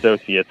other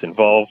associates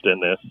involved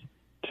in this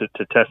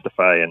to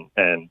testify.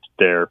 And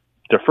they're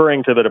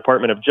deferring to the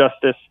Department of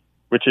Justice,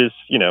 which is,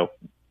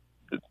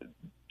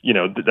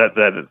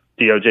 that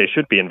DOJ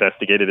should be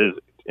investigated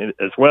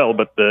as well.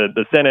 But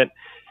the Senate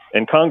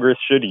and Congress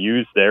should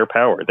use their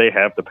power. They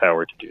have the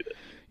power to do this.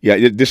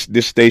 Yeah,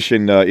 this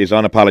station is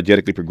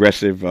unapologetically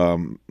progressive.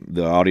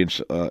 The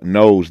audience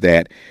knows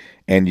that.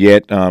 And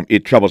yet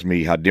it troubles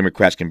me how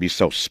Democrats can be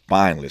so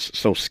spineless,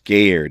 so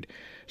scared,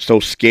 so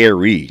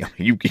scary.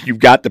 You've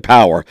got the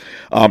power.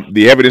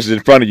 The evidence is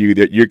in front of you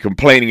that you're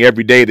complaining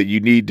every day that you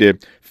need to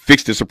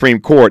fix the Supreme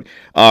Court.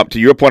 To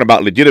your point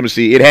about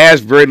legitimacy, it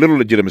has very little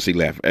legitimacy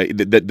left.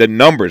 The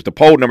numbers, the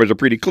poll numbers are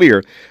pretty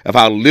clear of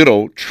how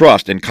little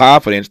trust and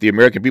confidence the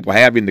American people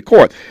have in the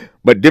court.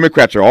 But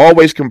Democrats are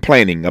always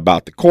complaining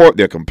about the court.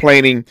 They're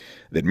complaining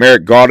that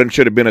Merrick Garland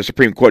should have been a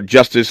Supreme Court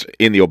justice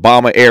in the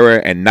Obama era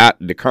and not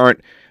the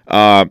current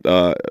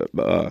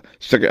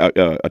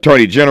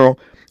Attorney General.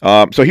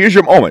 So here's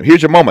your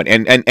moment.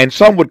 And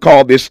some would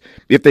call this,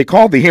 if they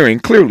called the hearing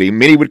clearly,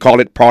 many would call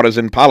it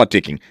partisan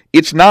politicking.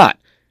 It's not.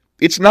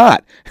 It's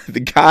not. The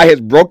guy has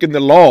broken the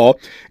law,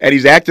 and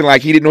he's acting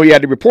like he didn't know he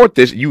had to report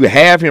this. You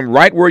have him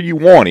right where you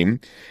want him,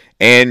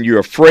 and you're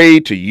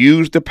afraid to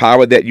use the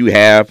power that you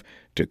have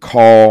to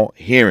call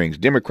hearings.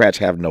 Democrats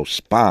have no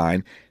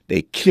spine.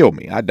 They kill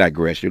me. I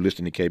digress. You're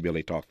listening to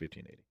KBLA Talk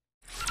 1580.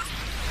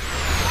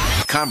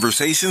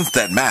 Conversations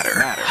that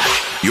matter.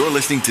 You're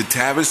listening to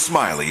Tavis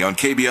Smiley on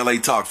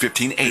KBLA Talk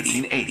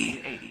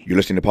 1580. You're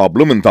listening to Paul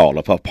Blumenthal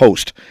of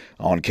HuffPost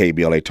on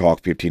KBLA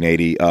Talk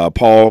 1580.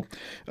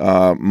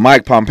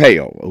 Mike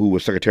Pompeo, who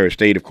was Secretary of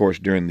State, of course,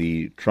 during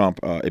the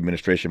Trump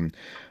administration,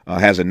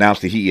 has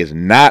announced that he is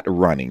not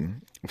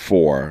running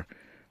for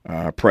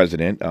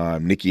president.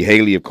 Nikki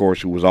Haley, of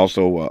course, who was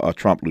also a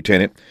Trump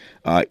lieutenant,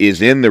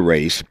 is in the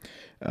race.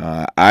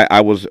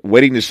 I was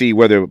waiting to see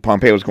whether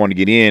Pompeo was going to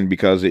get in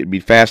because it'd be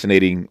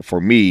fascinating for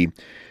me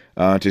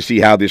to see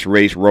how this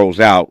race rolls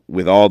out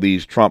with all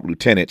these Trump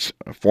lieutenants,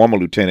 former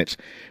lieutenants,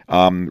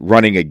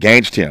 running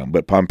against him.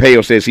 But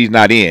Pompeo says he's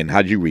not in.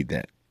 How'd you read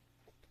that?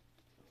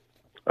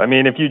 I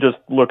mean, if you just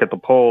look at the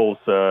polls,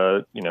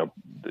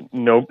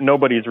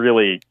 nobody's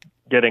really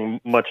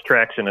getting much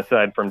traction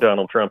aside from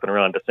Donald Trump and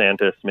Ron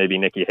DeSantis, maybe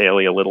Nikki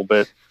Haley a little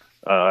bit.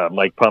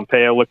 Mike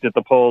Pompeo looked at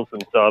the polls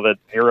and saw that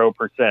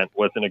 0%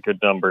 wasn't a good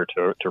number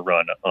to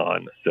run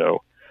on.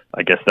 So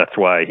I guess that's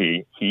why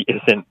he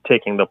isn't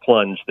taking the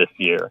plunge this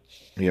year.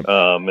 Yep.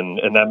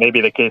 And that may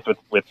be the case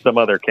with some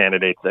other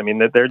candidates. I mean,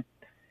 there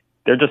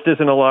just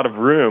isn't a lot of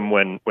room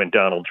when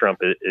Donald Trump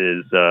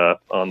is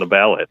on the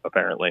ballot,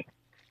 apparently.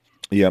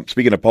 Yeah,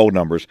 speaking of poll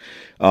numbers,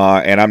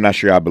 and I'm not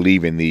sure I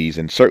believe in these,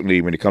 and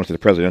certainly when it comes to the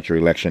presidential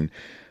election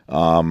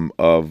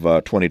of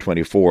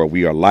 2024,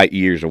 we are light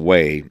years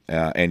away,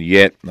 and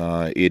yet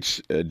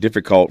it's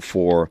difficult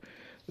for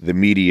the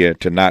media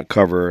to not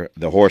cover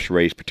the horse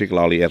race,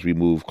 particularly as we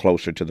move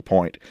closer to the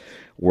point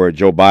where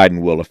Joe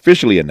Biden will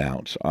officially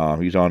announce.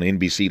 He was on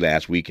NBC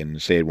last week and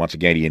said once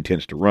again he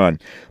intends to run,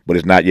 but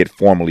has not yet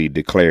formally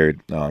declared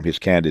his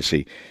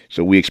candidacy.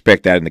 So we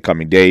expect that in the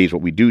coming days.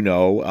 What we do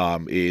know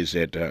is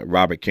that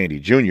Robert Kennedy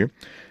Jr.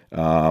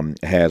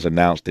 Has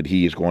announced that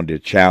he is going to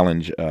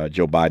challenge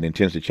Joe Biden,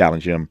 intends to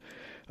challenge him,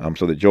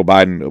 so that Joe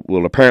Biden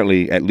will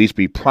apparently at least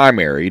be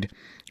primaried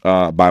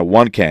by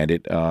one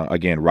candidate,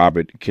 again,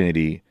 Robert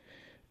Kennedy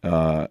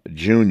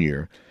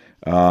Jr.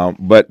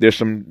 But there's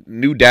some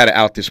new data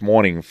out this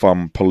morning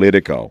from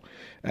Politico.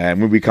 And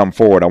when we come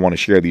forward, I want to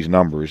share these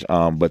numbers.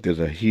 But there's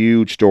a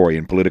huge story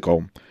in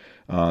Politico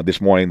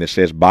this morning that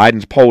says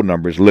Biden's poll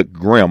numbers look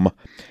grim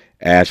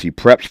as he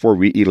preps for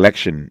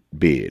re-election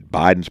bid.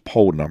 Biden's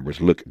poll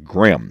numbers look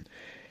grim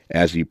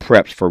as he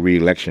preps for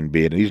re-election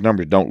bid. And these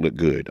numbers don't look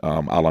good.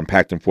 I'll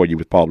unpack them for you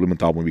with Paul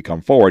Blumenthal when we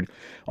come forward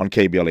on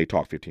KBLA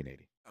Talk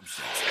 1580. And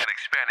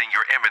expanding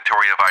your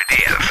inventory of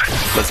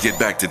ideas. Let's get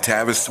back to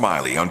Tavis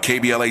Smiley on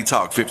KBLA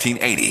Talk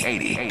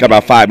 1580. Got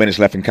about 5 minutes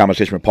left in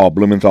conversation with Paul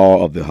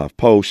Blumenthal of the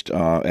HuffPost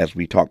as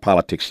we talk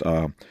politics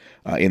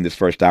in this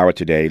first hour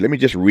today. Let me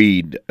just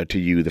read to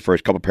you the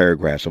first couple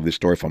paragraphs of this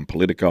story from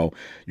Politico.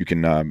 You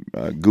can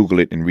Google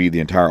it and read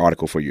the entire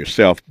article for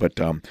yourself. But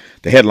the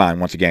headline,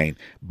 once again,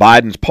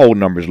 Biden's poll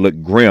numbers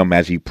look grim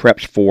as he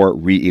preps for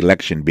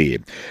re-election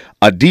bid.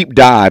 A deep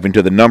dive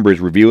into the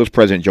numbers reveals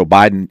President Joe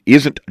Biden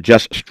isn't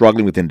just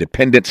struggling with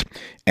independents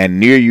and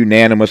near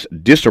unanimous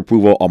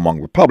disapproval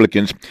among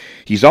Republicans.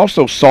 He's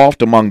also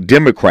soft among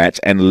Democrats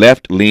and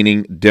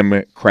left-leaning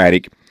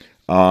Democratic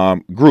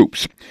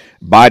groups.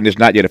 Biden has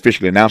not yet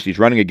officially announced he's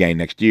running again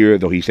next year,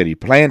 though he said he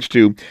plans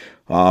to.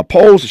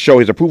 Polls show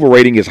his approval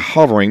rating is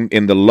hovering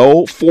in the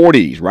low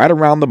 40s, right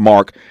around the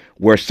mark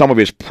where some of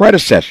his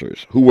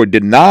predecessors, who were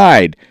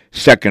denied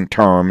second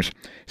terms,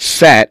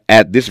 sat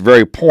at this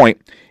very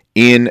point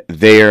in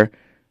their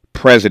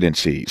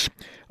presidencies.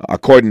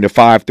 According to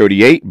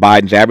 538,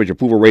 Biden's average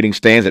approval rating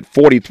stands at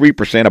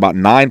 43%, about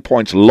 9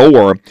 points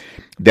lower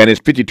than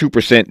his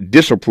 52%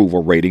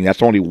 disapproval rating.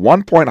 That's only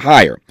 1 point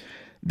higher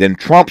than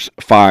Trump's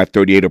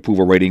 538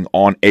 approval rating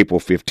on April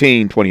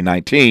 15,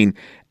 2019,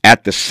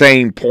 at the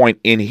same point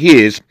in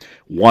his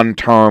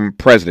one-term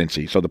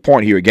presidency. So the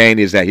point here again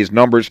is that his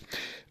numbers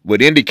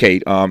would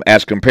indicate,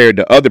 as compared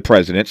to other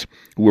presidents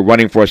who were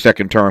running for a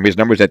second term, his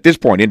numbers at this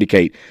point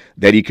indicate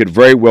that he could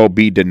very well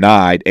be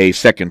denied a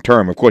second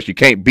term. Of course, you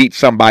can't beat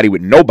somebody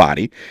with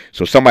nobody,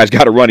 so somebody's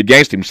got to run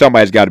against him.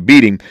 Somebody's got to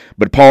beat him.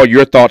 But, Paul,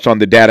 your thoughts on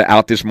the data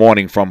out this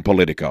morning from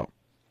Politico?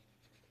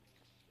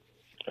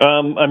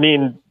 I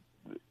mean,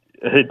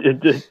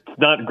 it's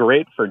not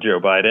great for Joe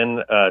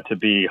Biden to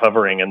be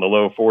hovering in the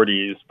low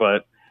 40s,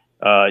 but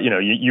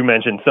you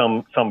mentioned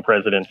some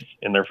presidents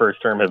in their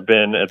first term have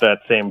been at that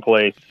same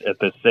place at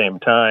the same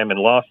time and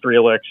lost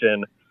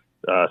re-election.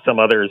 Some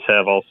others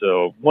have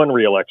also won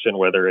re-election,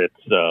 whether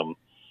it's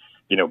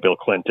Bill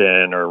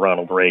Clinton or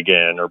Ronald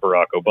Reagan or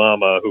Barack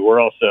Obama, who were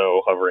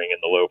also hovering in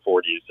the low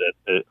 40s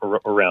at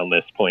around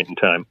this point in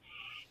time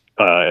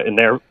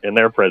in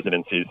their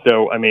presidencies.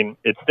 So I mean,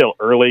 it's still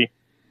early,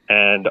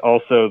 and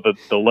also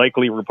the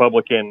likely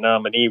Republican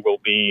nominee will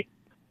be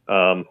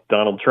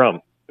Donald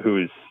Trump,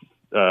 who's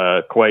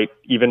quite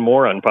even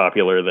more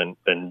unpopular than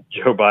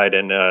Joe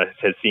Biden,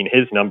 has seen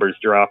his numbers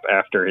drop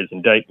after his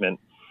indictment,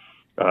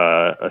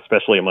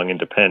 especially among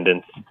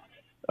independents.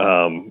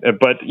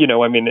 But,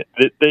 I mean,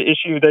 the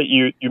issue that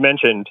you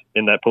mentioned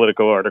in that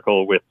Politico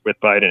article with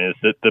Biden is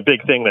that the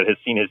big thing that has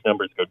seen his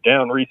numbers go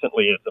down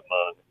recently is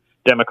among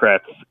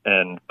Democrats,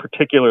 and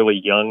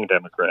particularly young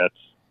Democrats.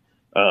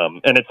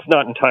 And it's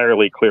not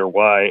entirely clear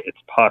why.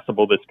 It's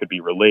possible this could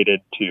be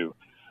related to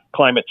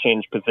climate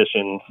change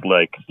positions,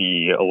 like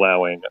the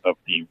allowing of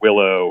the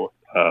Willow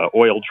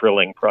oil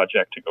drilling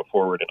project to go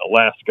forward in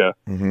Alaska.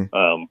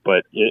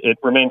 But it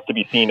remains to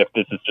be seen if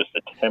this is just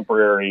a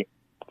temporary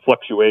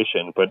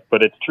fluctuation. But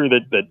it's true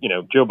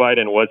that Joe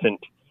Biden wasn't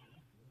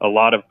a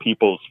lot of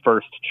people's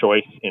first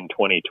choice in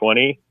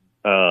 2020.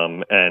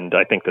 And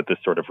I think that this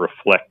sort of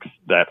reflects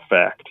that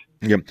fact.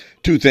 Yeah.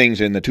 Two things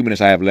in the 2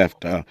 minutes I have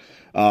left.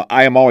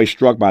 I am always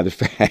struck by the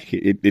fact,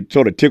 it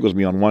sort of tickles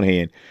me on one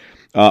hand,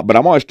 but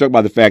I'm always struck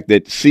by the fact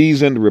that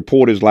seasoned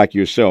reporters like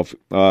yourself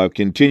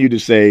continue to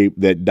say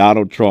that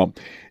Donald Trump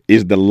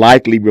is the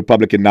likely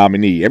Republican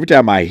nominee. Every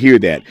time I hear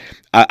that,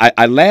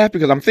 I laugh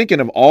because I'm thinking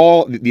of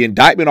all the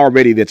indictment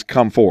already that's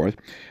come forth.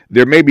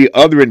 There may be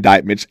other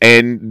indictments,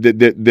 and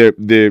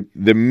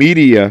the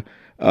media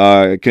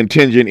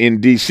contingent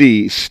in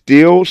D.C.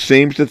 still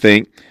seems to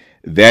think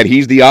that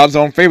he's the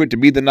odds-on favorite to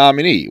be the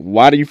nominee.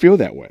 Why do you feel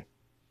that way?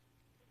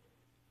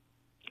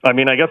 I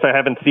mean, I guess I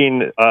haven't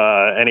seen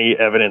any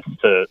evidence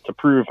to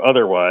prove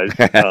otherwise.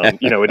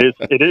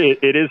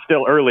 It is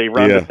still early.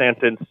 Ron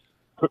DeSantis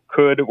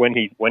could, when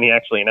he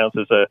actually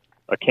announces a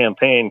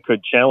campaign,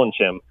 could challenge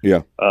him.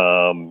 Yeah.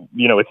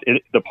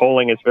 The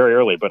polling is very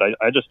early, but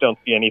I just don't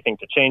see anything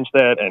to change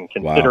that. And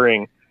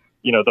considering,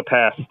 the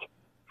past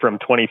from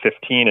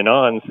 2015 and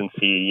on, since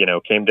he,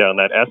 came down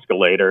that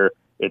escalator,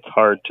 it's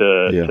hard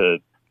to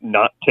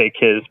not take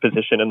his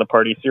position in the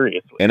party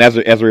seriously. And as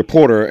a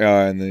reporter,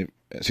 in the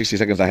 60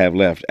 seconds I have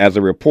left, as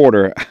a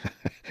reporter,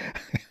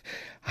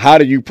 how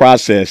do you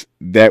process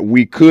that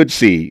we could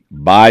see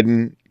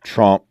Biden,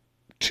 Trump,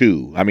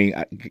 too? I mean,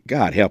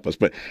 God help us,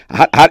 but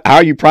how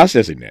are you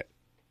processing that?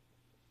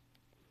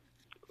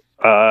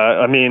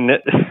 I mean,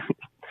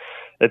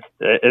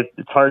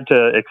 it's hard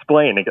to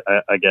explain.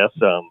 I guess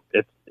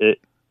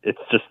it's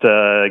just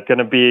going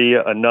to be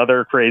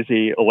another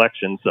crazy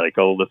election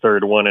cycle, the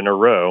third one in a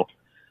row.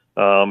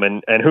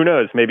 And who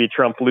knows? Maybe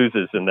Trump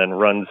loses and then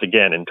runs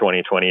again in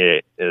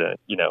 2028.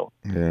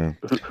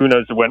 Who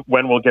knows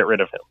when we'll get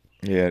rid of him?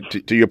 Yeah.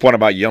 To your point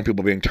about young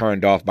people being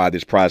turned off by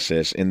this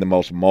process, in the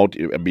most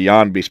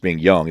beyond being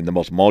young, in the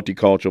most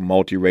multicultural,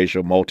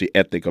 multiracial,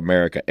 multi-ethnic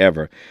America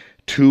ever,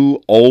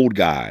 two old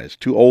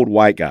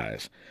white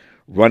guys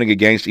running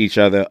against each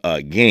other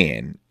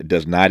again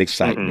does not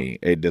excite me.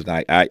 It does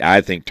not. I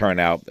think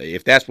turnout,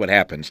 if that's what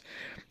happens,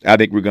 I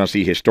think we're going to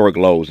see historic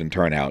lows in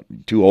turnout.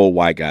 Two old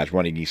white guys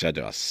running each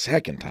other a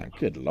second time.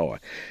 Good Lord.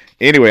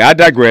 Anyway, I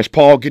digress.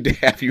 Paul, good to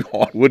have you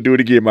on. We'll do it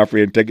again, my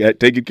friend. Take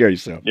good care of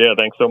yourself. Yeah,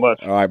 thanks so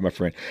much. All right, my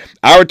friend.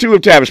 Hour 2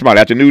 of Tavis Smiley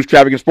after news,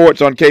 traffic, and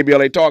sports on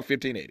KBLA Talk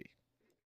 1580.